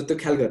सो त्यो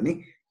ख्याल गर्ने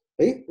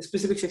है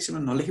स्पेसिफिक सेक्सनमा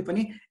नलेखे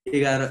पनि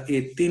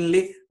 11A3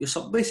 ले यो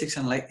सबै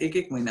सेक्सनलाई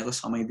 1 महिनाको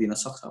समय दिन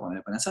सक्छ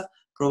भनेर भनेको छ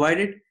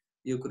प्रोवाइडेड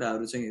यो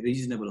कुराहरु चाहिँ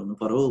रिजनेबल हुनु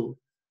पर्यो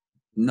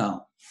न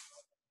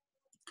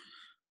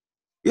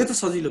यो त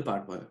सजिलो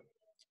पार्ट भयो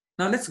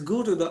now let's go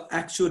to the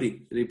actuary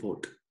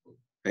report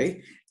है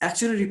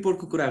एक्चुअरी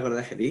रिपोर्टको कुरा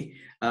गर्दाखेरि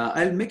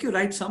I will make you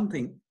right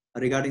something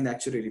regarding the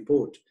actuary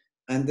report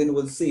and then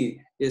will see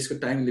यसको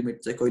टाइम लिमिट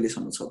चाहिँ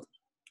कहिलेसम्म छ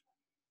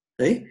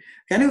है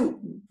can you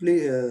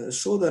please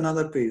show the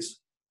another page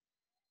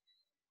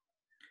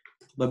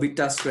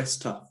Babita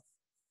Shrestha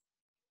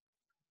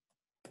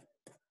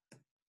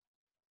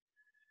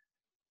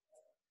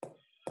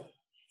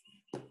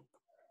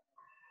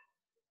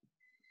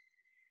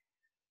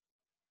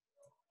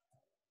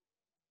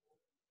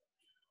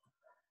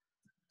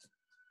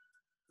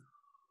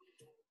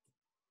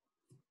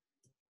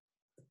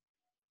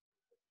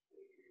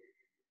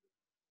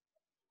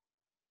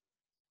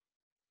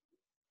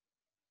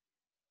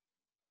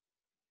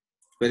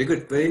very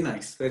good very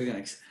nice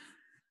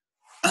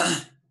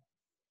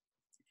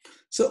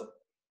so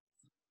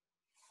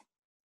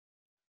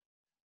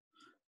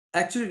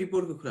actually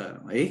report को कुरा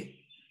गरौँ है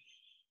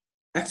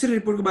actually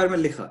report को बारेमा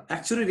लेख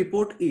actually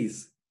report is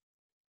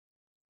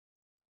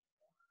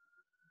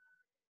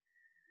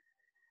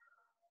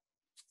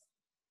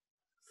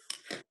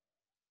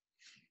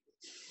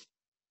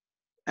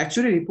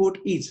actually report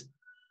is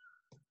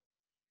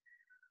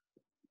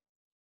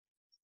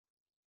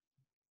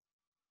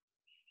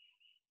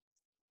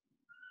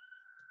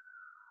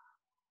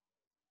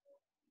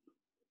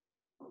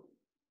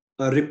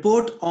a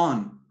report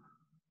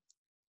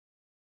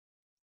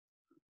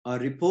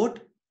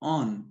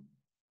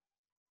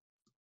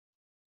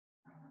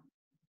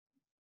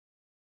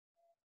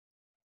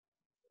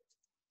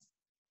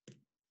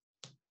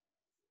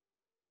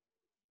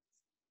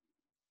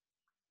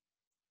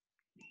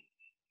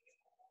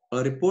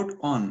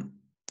on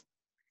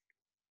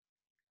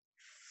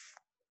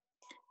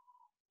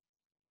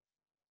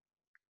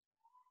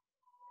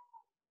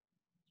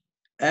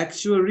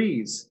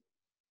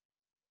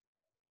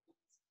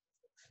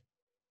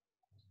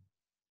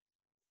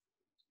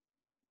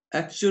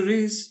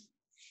actuaries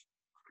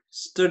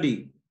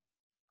study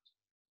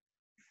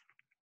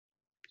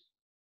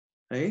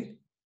है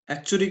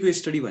एक्चुअरी को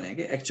स्टडी भने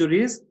के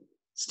एक्चुअरीज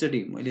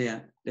स्टडी मैले यहाँ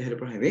लेखेर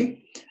पठाए है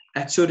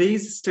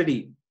actuaries study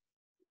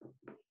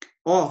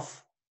of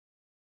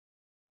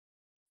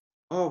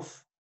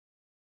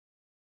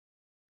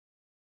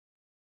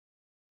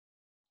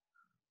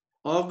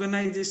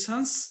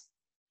organizations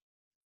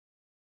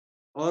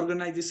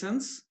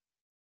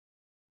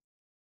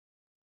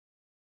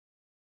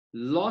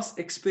loss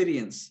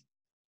experience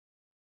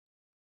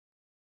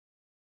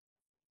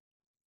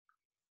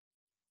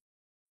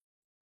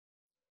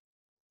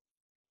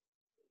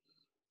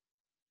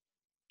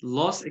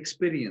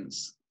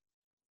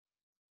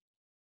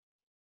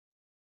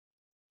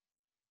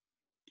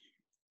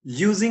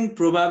using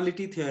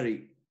probability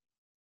theory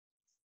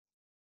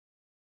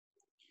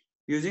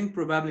using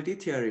probability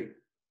theory.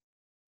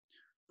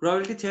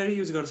 Probability theory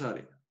use गर्छ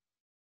अरे.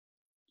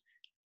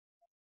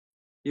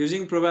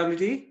 Using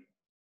probability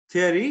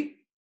theory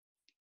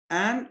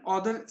and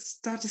other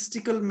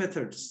statistical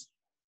methods.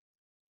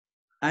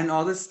 And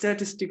other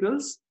statistical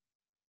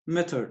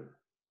methods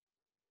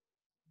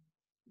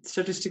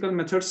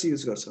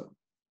use गर्छ.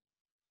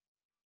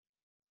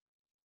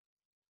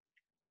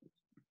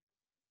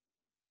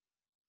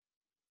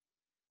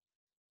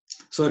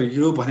 Sorry,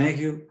 यो भने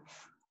के हो?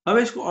 अब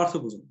यसको अर्थ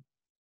बुझौं.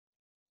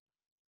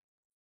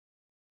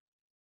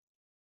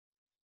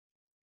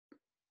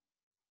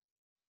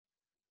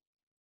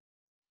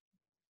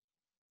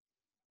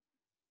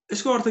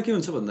 यसको अर्थ के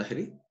हुन्छ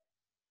भन्दाखेरि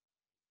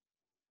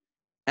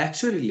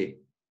एक्चुअलीले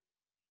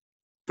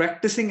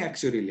practicing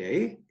actually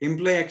है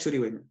employee actually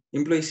होइन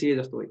employee CA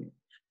जस्तो होइन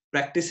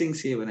practicing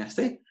CA भने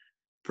जस्तै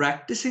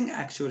practicing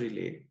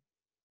actually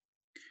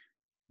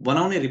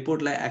बनाउने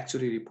रिपोर्टलाई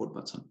एक्चुअली रिपोर्ट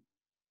भन्छन्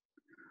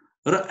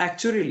र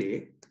एक्चुअली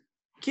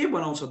के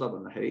बनाउँछ त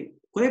भन्दाखेरि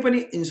कुनै पनि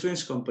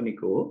इन्स्योरेन्स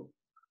कम्पनीको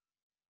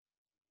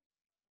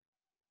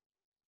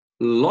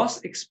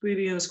लस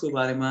एक्सपिरियन्सको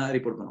बारेमा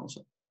रिपोर्ट बनाउँछ.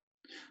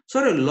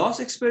 सर लस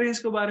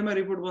एक्सपिरियन्सको बारेमा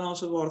रिपोर्ट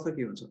बनाउँछको अर्थ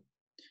के हुन्छ?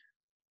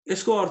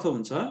 यसको अर्थ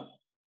हुन्छ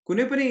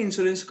कुनै पनि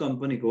इन्स्योरेन्स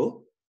कम्पनीको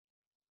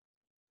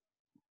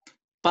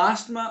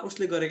पास्टमा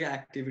उसले गरेका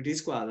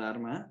एक्टिभिटिजको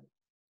आधारमा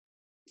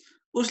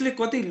उसले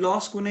कति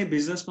लस कुनै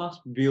बिजनेसमा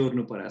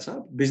बिहोर्नु परेछ,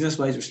 बिजनेस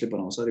वाइज उसले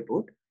बनाउँछ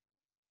रिपोर्ट.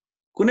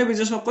 कुनै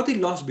बिजनेसमा कति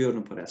लस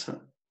बिहोर्नु परेछ,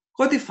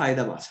 कति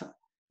फाइदा भएको छ,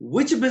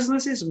 which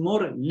business is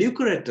more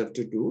lucrative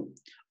to do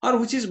or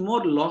which is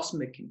more loss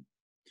making.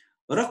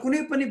 र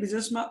कुनै पनि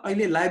बिजनेसमा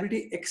अहिले लायबिलिटी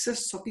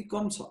एक्सेस छ कि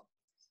कम छ,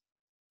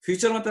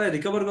 फ्युचरमा त्यसलाई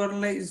रिकभर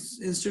गर्नलाई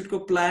इन्स्टिट्युटको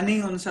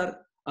प्लानिङ अनुसार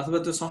अथवा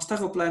त्यो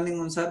संस्थाको प्लानिङ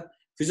अनुसार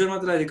फ्युचरमा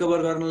त्यसलाई रिकभर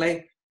गर्नलाई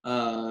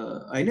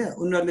हैन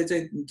उनीहरुले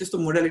चाहिँ त्यस्तो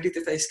मोडालिटी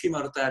त्यस्ता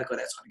स्किमहरु तयार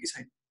गरेका छन् कि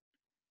छैन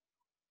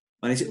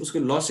भनेपछि उसको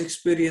लस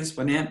एक्सपिरियन्स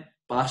भने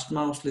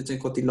पास्टमा उसले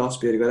चाहिँ कति लस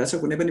बेयर गरेछ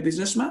कुनै पनि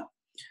बिजनेसमा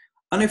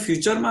अनि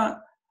फ्युचरमा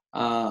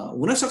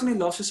हुन सक्ने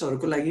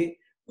लसेसहरुको लागि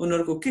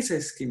उनीहरुको के छ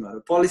स्किमहरु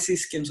पोलिसी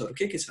स्किम्सहरु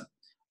के छन्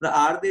र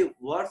are they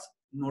worth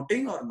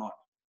नोटिङ or not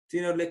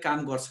तिनीहरुले काम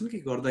गर्छन् कि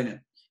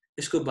गर्दैनन्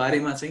यसको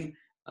बारेमा चाहिँ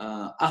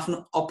आफ्नो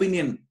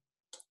ओपिनियन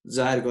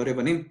जाहेर गर्यो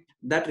भने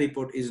that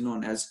report is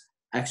known as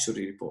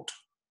actuary report.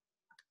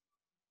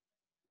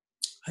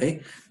 है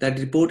that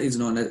report is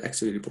known as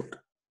actuary report.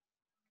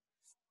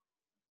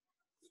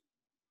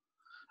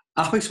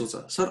 आफै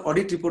सोच सर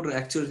अडिट रिपोर्ट र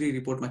एक्चुअरी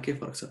रिपोर्टमा के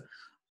फरक छ?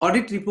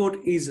 Audit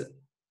report is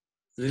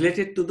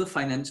related to the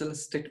financial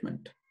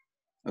statement.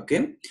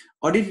 Okay,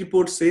 audit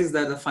report says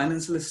that the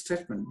financial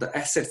statement, the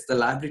assets, the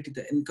liability,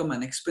 the income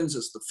and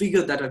expenses, the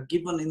figures that are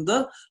given in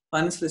the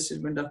financial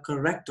statement are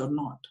correct or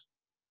not.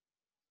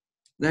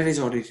 That is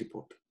audit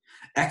report.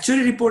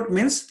 Actuary report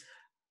means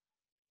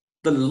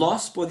the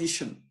loss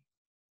position,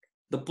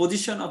 the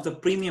position of the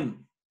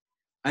premium,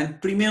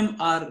 and premium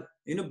are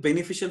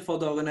beneficial for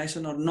the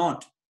organization or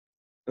not.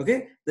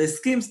 Okay, the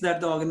schemes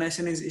that the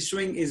organization is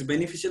issuing is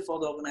beneficial for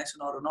the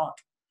organization or not,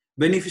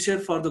 beneficial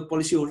for the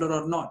policy holder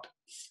or not.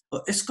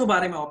 यसको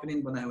बारेमा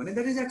opinion बनायो भने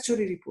that is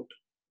actuary report.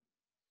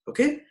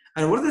 Okay,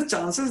 and what are the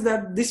chances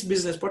that this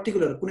business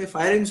particular कुनै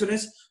fire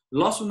insurance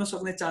loss हुन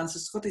सक्ने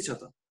chances कति छ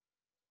त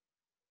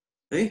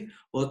है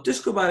हो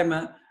त्यसको बारेमा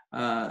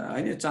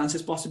हैन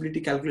चान्सेस पोसिबिलिटी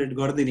क्याल्कुलेट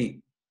गर्दिने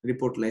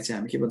रिपोर्टलाई चाहिँ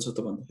हामी के भन्छौं त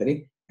भन्दाखेरि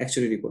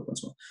actuary report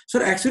भन्छौं. Sir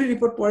actuary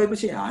report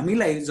पढेपछि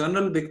हामीलाई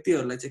जनरल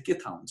व्यक्तिहरुलाई चाहिँ के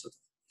थाहा हुन्छ त?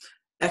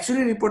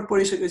 एक्चुअरी रिपोर्ट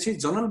पढिसकेपछि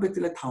जनरल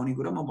व्यक्तिलाई थाहा हुने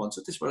कुरा म भन्छु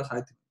त्यसबाट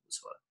सायद बुझ्छ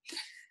होला.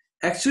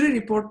 एक्चुअरी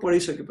रिपोर्ट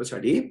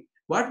पढिसकेपछि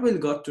what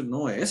we'll got to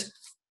know is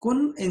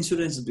कुन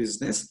इन्स्योरेन्स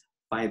बिजनेस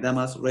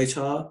फाइदामा रहेछ,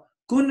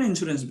 कुन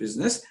इन्स्योरेन्स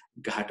बिजनेस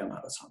घाटामा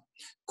रहेछ,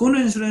 कुन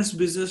इन्स्योरेन्स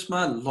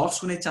बिजनेसमा लस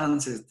हुने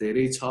चान्सेस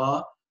धेरै छ,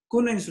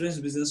 कुन इन्स्योरेन्स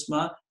बिजनेसमा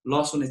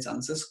लस हुने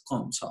चान्सेस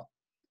कम छ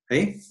है.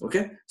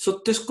 ओके, सो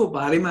त्यसको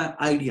बारेमा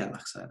आइडिया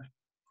लाग्छ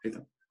है त.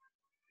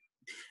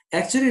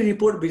 एक्चुअली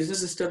रिपोर्ट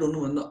बिजनेस स्टार्ट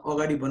हुनुभन्दा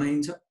अगाडि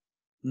बनाइन्छ?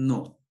 नो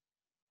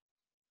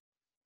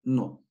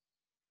नो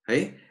है.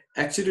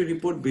 एक्चुअली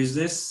रिपोर्ट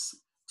बिजनेस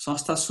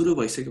संस्था सुरु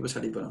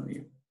भइसकेपछि बनाउने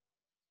हो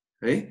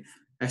है.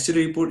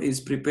 Actuary report is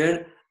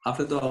prepared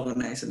after the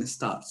organization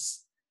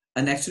starts.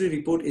 An actuary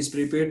report is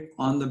prepared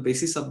on the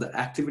basis of the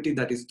activity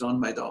that is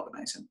done by the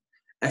organization.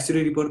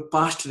 Actuary report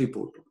past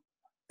report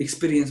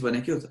experience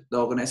भने के हो त? The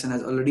organization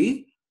has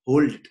already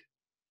hold it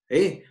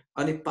है.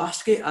 अनि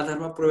past कै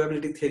आधारमा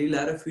probability theory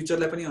लाएर future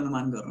लाई पनि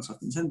अनुमान गर्न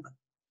सकिन्छ नि त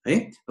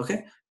है. ओके,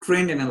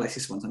 trend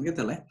analysis भन्छन् के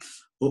त्यसलाई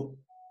हो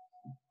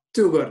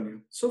त्यो गर्ने हो.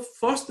 So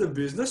first the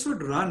business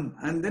would run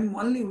and then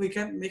only we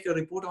can make a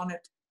report on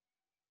it.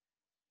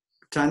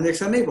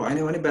 Transaction नै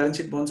भएन भने ब्यालेन्स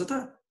सिट बन्छ त?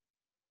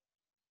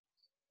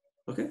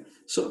 ओके,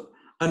 सो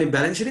अनि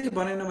ब्यालेन्स सिटै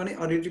बनेन भने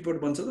अडिट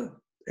रिपोर्ट बन्छ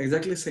त?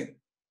 एक्ज्याक्टली सेम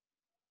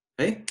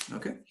है.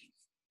 ओके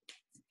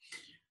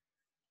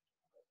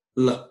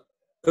ल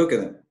ओके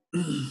देन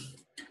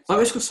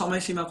अब यसको समय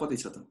सीमा कति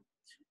छ त?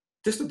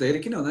 त्यस्तो धेरै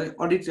किन भन्दा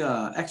अडिट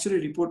एक्चुअली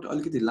रिपोर्ट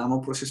अलिकति लामो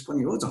प्रोसेस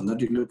पनि हो,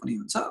 झन्झटिलो पनि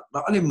हुन्छ र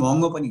अलि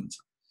महँगो पनि हुन्छ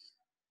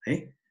है.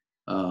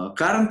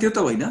 कारण त्यो त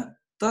होइन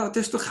तर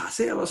त्यस्तो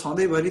खासै अब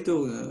सधैँभरि त्यो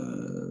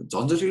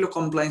झन्झटिलो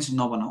कम्प्लायन्स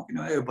नबनाऊ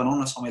किनभने बनाउन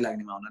समय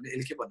लाग्नेमा हुनाले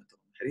यसले के भन्नु त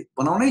भन्दाखेरि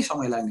बनाउनै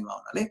समय लाग्नेमा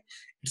हुनाले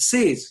इट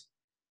सेज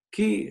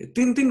कि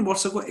 3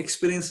 वर्षको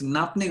एक्सपिरियन्स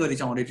नाप्ने गरी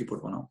चाहिँ अडिट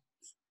रिपोर्ट बनाऊ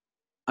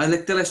अहिले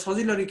त्यसलाई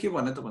सजिलो के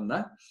भन्ने त भन्दा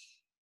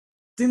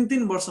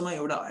 3 वर्षमा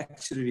एउटा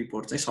एक्चुअली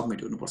रिपोर्ट चाहिँ सबमिट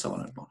हुनुपर्छ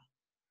भनेर पाउनु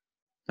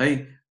है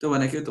त्यो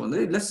भनेको के त भन्दा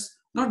let's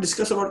not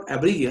discuss about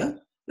every year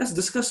let's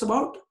discuss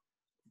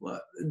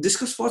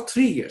for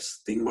 3 years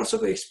 3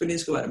 वर्षको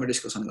एक्सपिरियन्सको बारेमा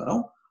डिस्कसन गरौँ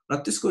र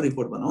त्यसको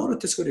रिपोर्ट बनाऊ र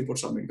त्यसको रिपोर्ट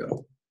सबमिट गरौँ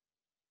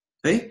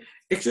है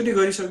एकचोटि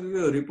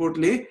गरिसकेको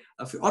रिपोर्टले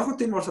अर्को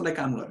 3 वर्षलाई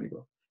काम गर्ने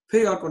भयो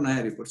फेरि अर्को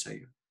नयाँ रिपोर्ट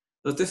चाहियो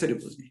र त्यसरी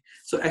बुझ्ने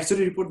so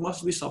actually report must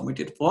be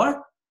submitted for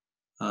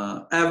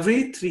every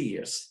 3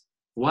 years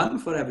one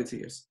for every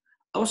 3 years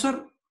अब सर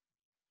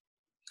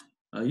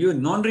यो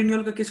नन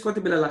रिन्युअल का केस कति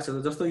बेला लाग्छ त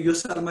जस्तो यो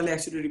साल मैले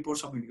एक्चुअली रिपोर्ट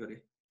सबमिट गरे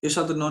यो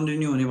साल त नन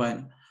रिन्यू हुने भएन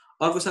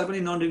अर्को साल पनि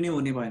नन रिन्यू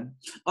हुने भएन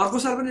अर्को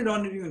साल पनि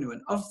नन रिन्यू हुने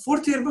भएन अब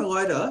 4th इयरमा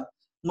गएर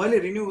मैले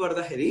रिन्यू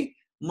गर्दाखेरि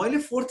मैले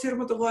 4th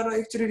इयरमा त गएर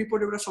एक्चुअली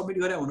रिपोर्ट एउटा सबमिट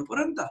गरे हुनु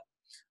पर्यो नि त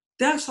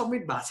त्यहाँ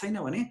सबमिट भएको छैन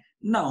भने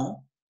now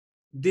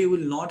they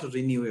will not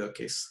renew your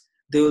case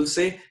they will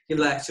say कि ल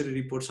एक्चुअली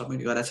रिपोर्ट सबमिट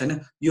गरेको छैन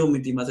यो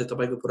मितिमा चाहिँ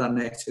तपाईको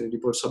पुरानो एक्चुअली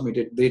रिपोर्ट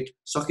सबमिटेड डेट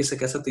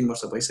सकिसकेको छ 3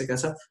 वर्ष भइसकेको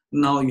छ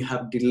नाउ यु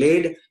हेभ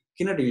डिलेड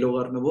किन ढिलो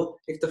गर्नुभयो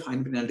एक त फाइन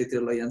पेनाल्टी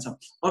तिर लैजान्छ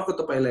अर्को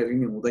तपाईलाई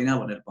रिन्यू हुँदैन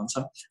भनेर भन्छ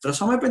र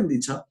समय पनि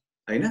दिन्छ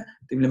हैन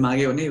तिमीले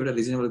माग्यो भने एउटा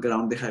रिजनेबल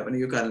ग्राउन्ड देखायो भने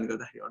यो कारणले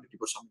गर्दाखेरि अडिट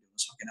रिपोर्ट सबमिट हुन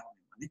सकेन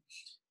भने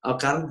अब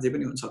कारण जे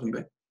पनि हुन सक्ने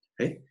भए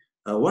है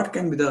what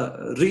can be the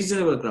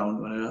reasonable ground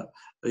भनेर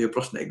यो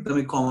प्रश्न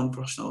एकदमै कमन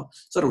प्रश्न हो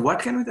sir what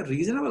can be the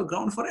reasonable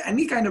ground for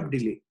any kind of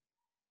delay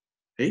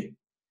है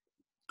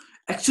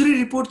एक्चुअली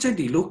रिपोर्ट चाहिँ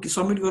ढिलो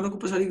सबमिट गर्नुको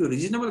पछाडिको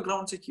रिजनेबल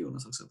ग्राउन्ड चाहिँ के हुन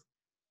सक्छ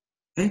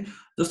है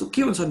जस्तो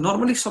के हुन्छ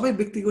नर्मली सबै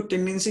व्यक्तिको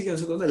टेन्डेन्सी के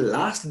हुन्छ भन्दा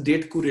लास्ट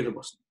डेट कुरेर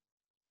बस्नु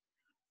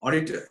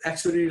अडिट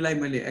एक्चुअलीलाई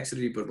मैले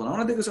एक्चुअली रिपोर्ट बनाउन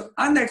दिएको छ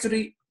एन्ड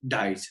एक्चुअली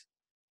डाइज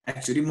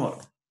एक्चुअली मर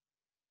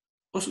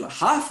उसको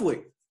half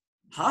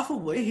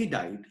way he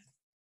died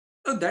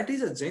that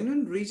is a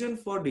genuine reason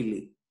for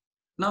delay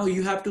now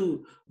you have to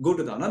go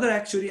to the another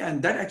actuary and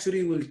that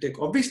actuary will take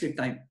obviously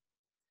time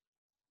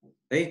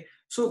right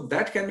so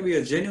that can be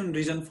a genuine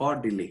reason for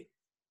delay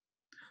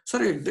sir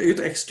यो त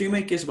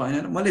एक्सट्रिमै case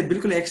भएन मैले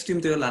बिल्कुल extreme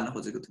तिर लान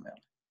खोजेको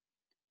तिमीहरुले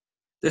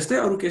त्यस्तै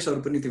अरु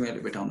केसहरु पनि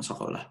तिमीहरुले भेटाउन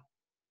सकौला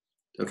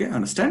okay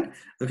understand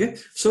okay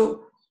so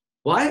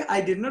why I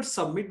did not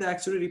submit the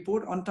actuary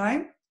report on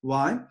time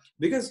why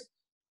because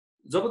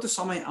जब त्यो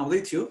समय आउँदै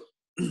थियो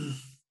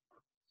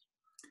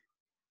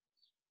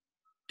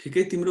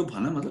ठिकै तिम्रो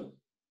भन मतलब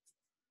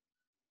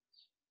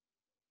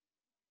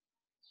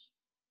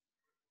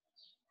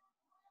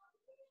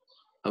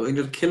अब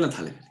यिनीहरु खेल्न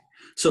थाले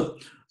सो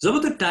जब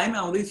त्यो टाइम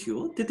आउँदै थियो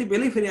त्यति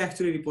बेलै फेरि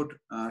एक्चुअली रिपोर्ट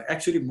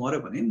एक्चुअली मर्यो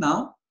भने now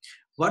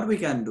what we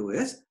can do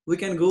is we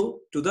can go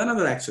to the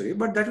another actuary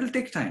but that will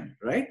take time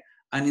right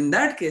and in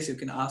that case you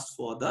can ask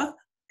for the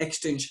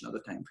extension of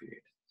the time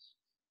period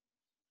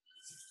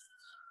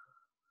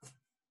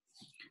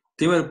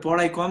तिम्रो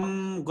पढाइ कम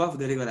गफ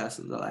धेरै गरे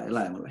जस्तो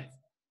लाग्यो मलाई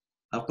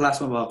अब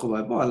क्लासमा भएको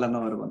भए पो हल्ला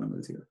नगर भन्नु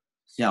मिल्थ्यो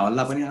यहाँ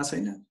हल्ला पनि आएको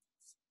छैन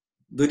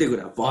दुईटै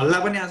कुरा हल्ला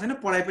पनि आएको छैन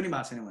पढाइ पनि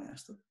भएको छैन भने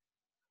जस्तो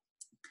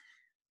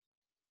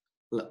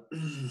ल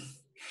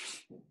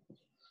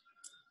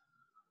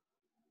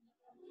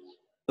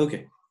ओके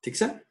ठीक छ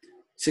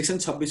सेक्सन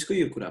 26 को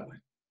यो कुरा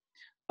भयो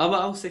अब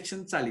आउ सेक्सन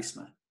 40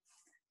 मा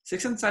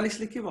सेक्सन 40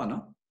 ले के भन्छ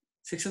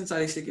सेक्सन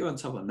 40 ले के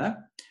भन्छ भन्दा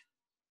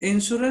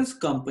इन्स्योरेन्स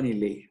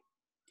कम्पनीले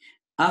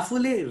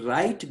आफूले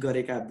राइट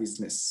गरेका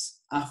बिजनेस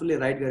आफूले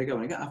राइट गरेका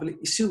भनेको आफूले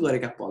इस्यु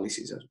गरेका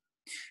पोलिसीजहरु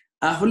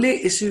आफूले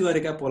इस्यु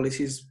गरेका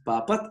पोलिसीज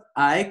बापत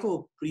आएको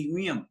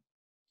प्रिमियम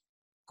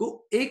को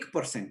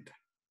 1%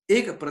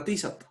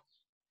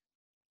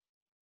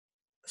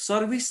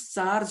 सर्भिस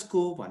चार्ज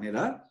को भनेर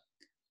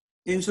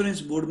इन्स्योरेन्स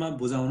बोर्डमा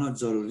बुझाउन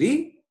जरुरी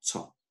छ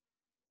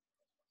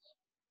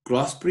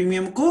ग्रॉस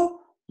प्रिमियम को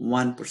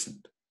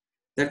 1%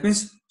 दैट मीन्स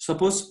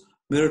सपोज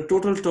मेरो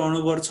टोटल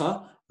टर्नओभर छ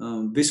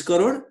 20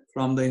 crore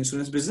from the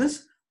insurance business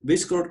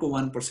 20 crore को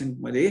 1%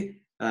 मैले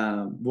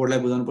बोर्डलाई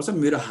बुझाउनु पर्छ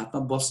मेरो हातमा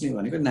बस्ने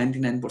भनेको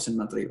 99%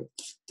 मात्रै हो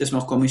त्यसमा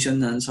कमिसन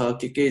जान्छ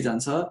के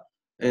जान्छ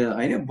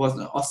हैन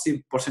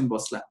 80%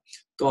 बस्ला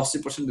त्यो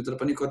 80% भित्र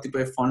पनि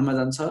कतिपय फन्डमा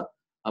जान्छ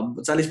अब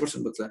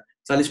 40% बच्ला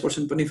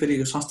 40% पनि फेरि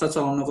संस्था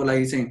चलाउनको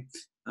लागि चाहिँ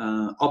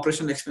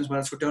अपरेशनल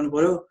एक्सपेन्सबाट छुट्याउनु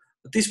पर्यो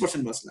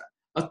 30% बच्ला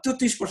त्यो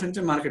 30%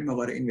 चाहिँ मार्केटमा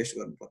गएर इन्भेस्ट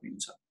गर्नुपर्ने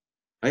हुन्छ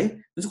है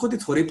जुन कति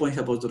थोरै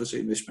पैसा बच्दो रहेछ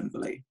इन्भेस्टमेन्टको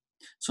लागि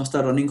संस्था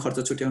रनिङ खर्च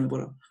छुट्याउनु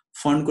पर्यो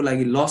फन्डको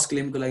लागि लस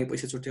क्लेमको लागि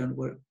पैसा छुट्याउनु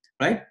पर्यो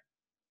राइट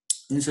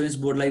इन्स्योरेन्स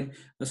बोर्डलाई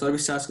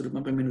सर्भिस चार्जको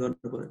रूपमा पेमेन्ट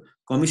गर्नु पर्यो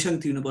कमिसन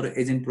तिर्नु पर्यो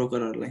एजेन्ट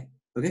ब्रोकरहरुलाई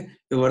ओके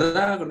यो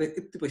गर्दा गर्दै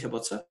यति पैसा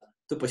बच्छ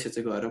त्यो पैसा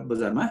चाहिँ गएर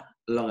बजारमा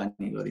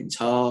लगानी गरिन्छ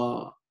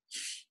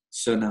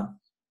सो नाउ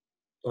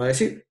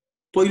भनेपछि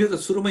पहिलो त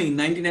सुरुमै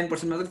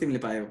 99% मात्र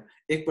तिमीले पायौ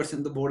 1% त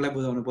बोर्डलाई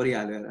बुझाउनु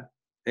परिहाल्यो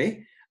है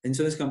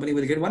insurance company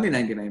will get only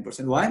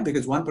 99% why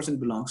because 1%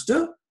 belongs to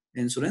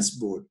insurance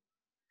board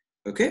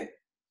okay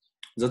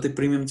जति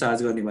प्रिमियम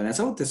चार्ज गर्ने भनेको छ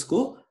त्यसको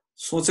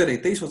सोचेर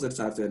त्यही सोचेर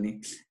चार्ज गर्ने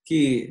कि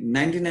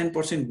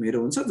 99% मेरो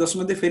हुन्छ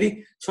जसमध्ये फेरि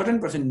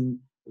 7%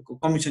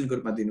 कमिसनको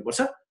रूपमा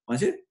दिनुपर्छ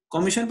भनेपछि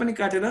कमिसन पनि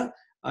काटेर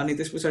अनि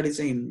त्यस पछाडि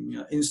चाहिँ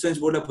इन्सुरेन्स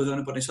बोर्डलाई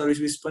बुझाउनु पर्ने सर्भिस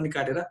फिस पनि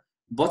काटेर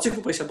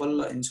बचेको पैसा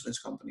बल्ल इन्सुरेन्स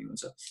कम्पनी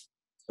हुन्छ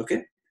ओके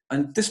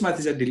अनि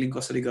त्यसमाथि चाहिँ डिलिङ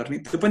कसरी गर्ने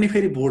त्यो पनि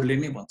फेरि बोर्डले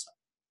नै भन्छ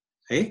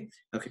है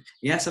ओके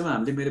यहाँसम्म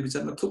हामीले मेरो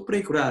विचारमा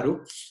थुप्रै कुराहरू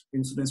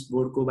इन्सुरेन्स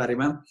बोर्डको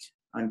बारेमा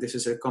अनि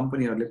त्यसपछि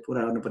कम्पनीहरूले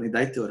पुरा गर्नुपर्ने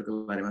दायित्वहरूको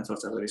बारेमा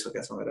चर्चा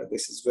गरिसकेका छौँ र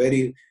this is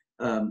very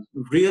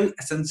real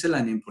essential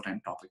and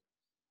important topic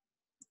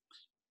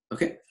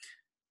okay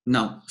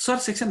now sir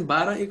section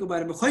 12A को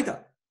बारेमा खोइ त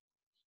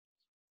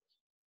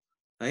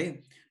है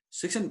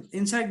सेक्सन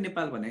इनसाइड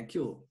नेपाल भने के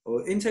हो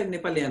इनसाइड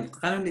नेपाल यहाँ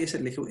कानुनले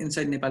यसरी लेख्यो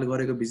इनसाइड नेपाल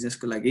गरेको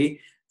बिजनेसको लागि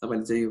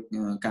तपाईले चाहिँ यो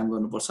काम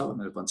गर्नुपर्छ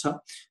भनेर भन्छ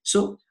सो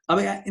अब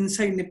यहाँ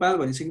इनसाइड नेपाल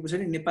भनिसकेपछि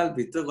नेपाल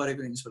भित्र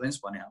गरेको इन्सुरेन्स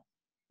भने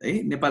है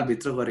नेपाल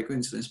भित्र गरेको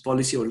इन्सुरेन्स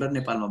पोलिसी होल्डर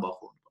नेपालमा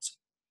भएको हुनुपर्छ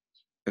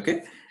ओके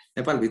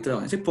नेपाल भित्र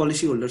भने चाहिँ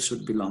policy holder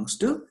should belongs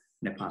to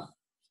Nepal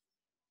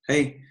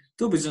है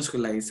त्यो बिजनेसको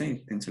लागि चाहिँ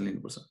टेन्सन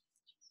लिनुपर्छ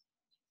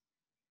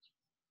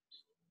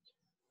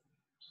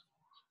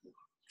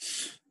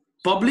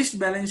पब्लिश्ड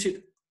ब्यालेन्स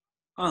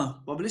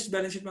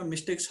सिटमा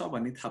मिस्टेक छ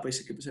भन्ने थाहा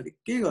पाइसकेपछि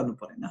के गर्नु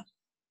परेन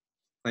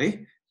है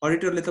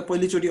अडिटरले त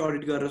पहिलोचोटि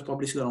अडिट गरेर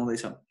पब्लिश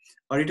गराउँदैछ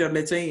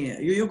अडिटरले चाहिँ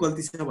यो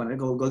गल्ती छ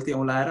भनेर गल्ती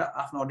औलाएर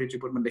आफ्नो अडिट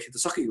रिपोर्टमा लेखे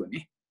त सकियो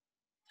नि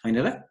हैन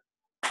र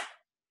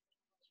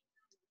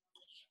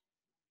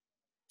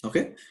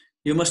okay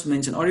you must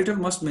mention auditor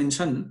must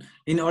mention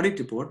in audit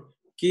report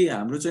कि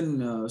हाम्रो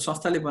चाहिँ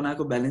संस्थाले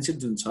बनाएको ब्यालेन्स सिट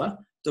जुन छ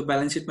त्यो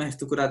ब्यालेन्स सिटमा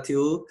यस्तो कुरा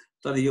थियो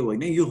तर यो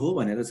होइन यो हो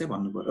भनेर चाहिँ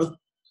भन्नु पर्यो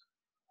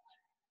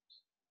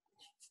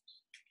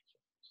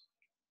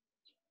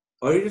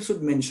अडिटर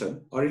शुड मेन्सन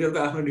अडिटरको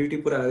आफ्नो ड्युटी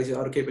पुरा गरेपछि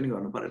अरु केही पनि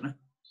गर्नु पर्दैन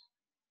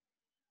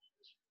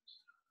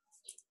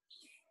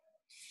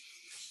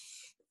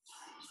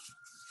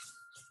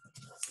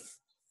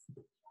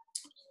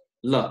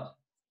ल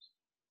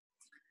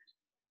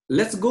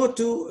let's go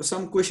to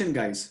some question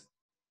guys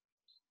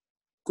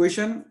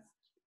question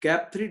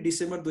cap 3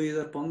 December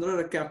 2015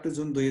 र cap 2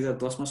 जुन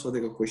 2010 मा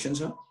सोधेको क्वेशन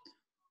छ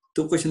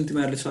त्यो क्वेशन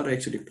तिमीहरुले सर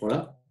एकचोटी पढ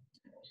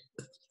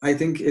आई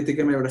थिंक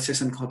यतिकैमा एउटा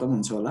सेसन खतम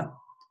हुन्छ होला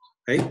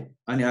है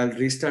अनि I will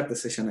restart the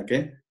session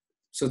again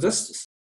so just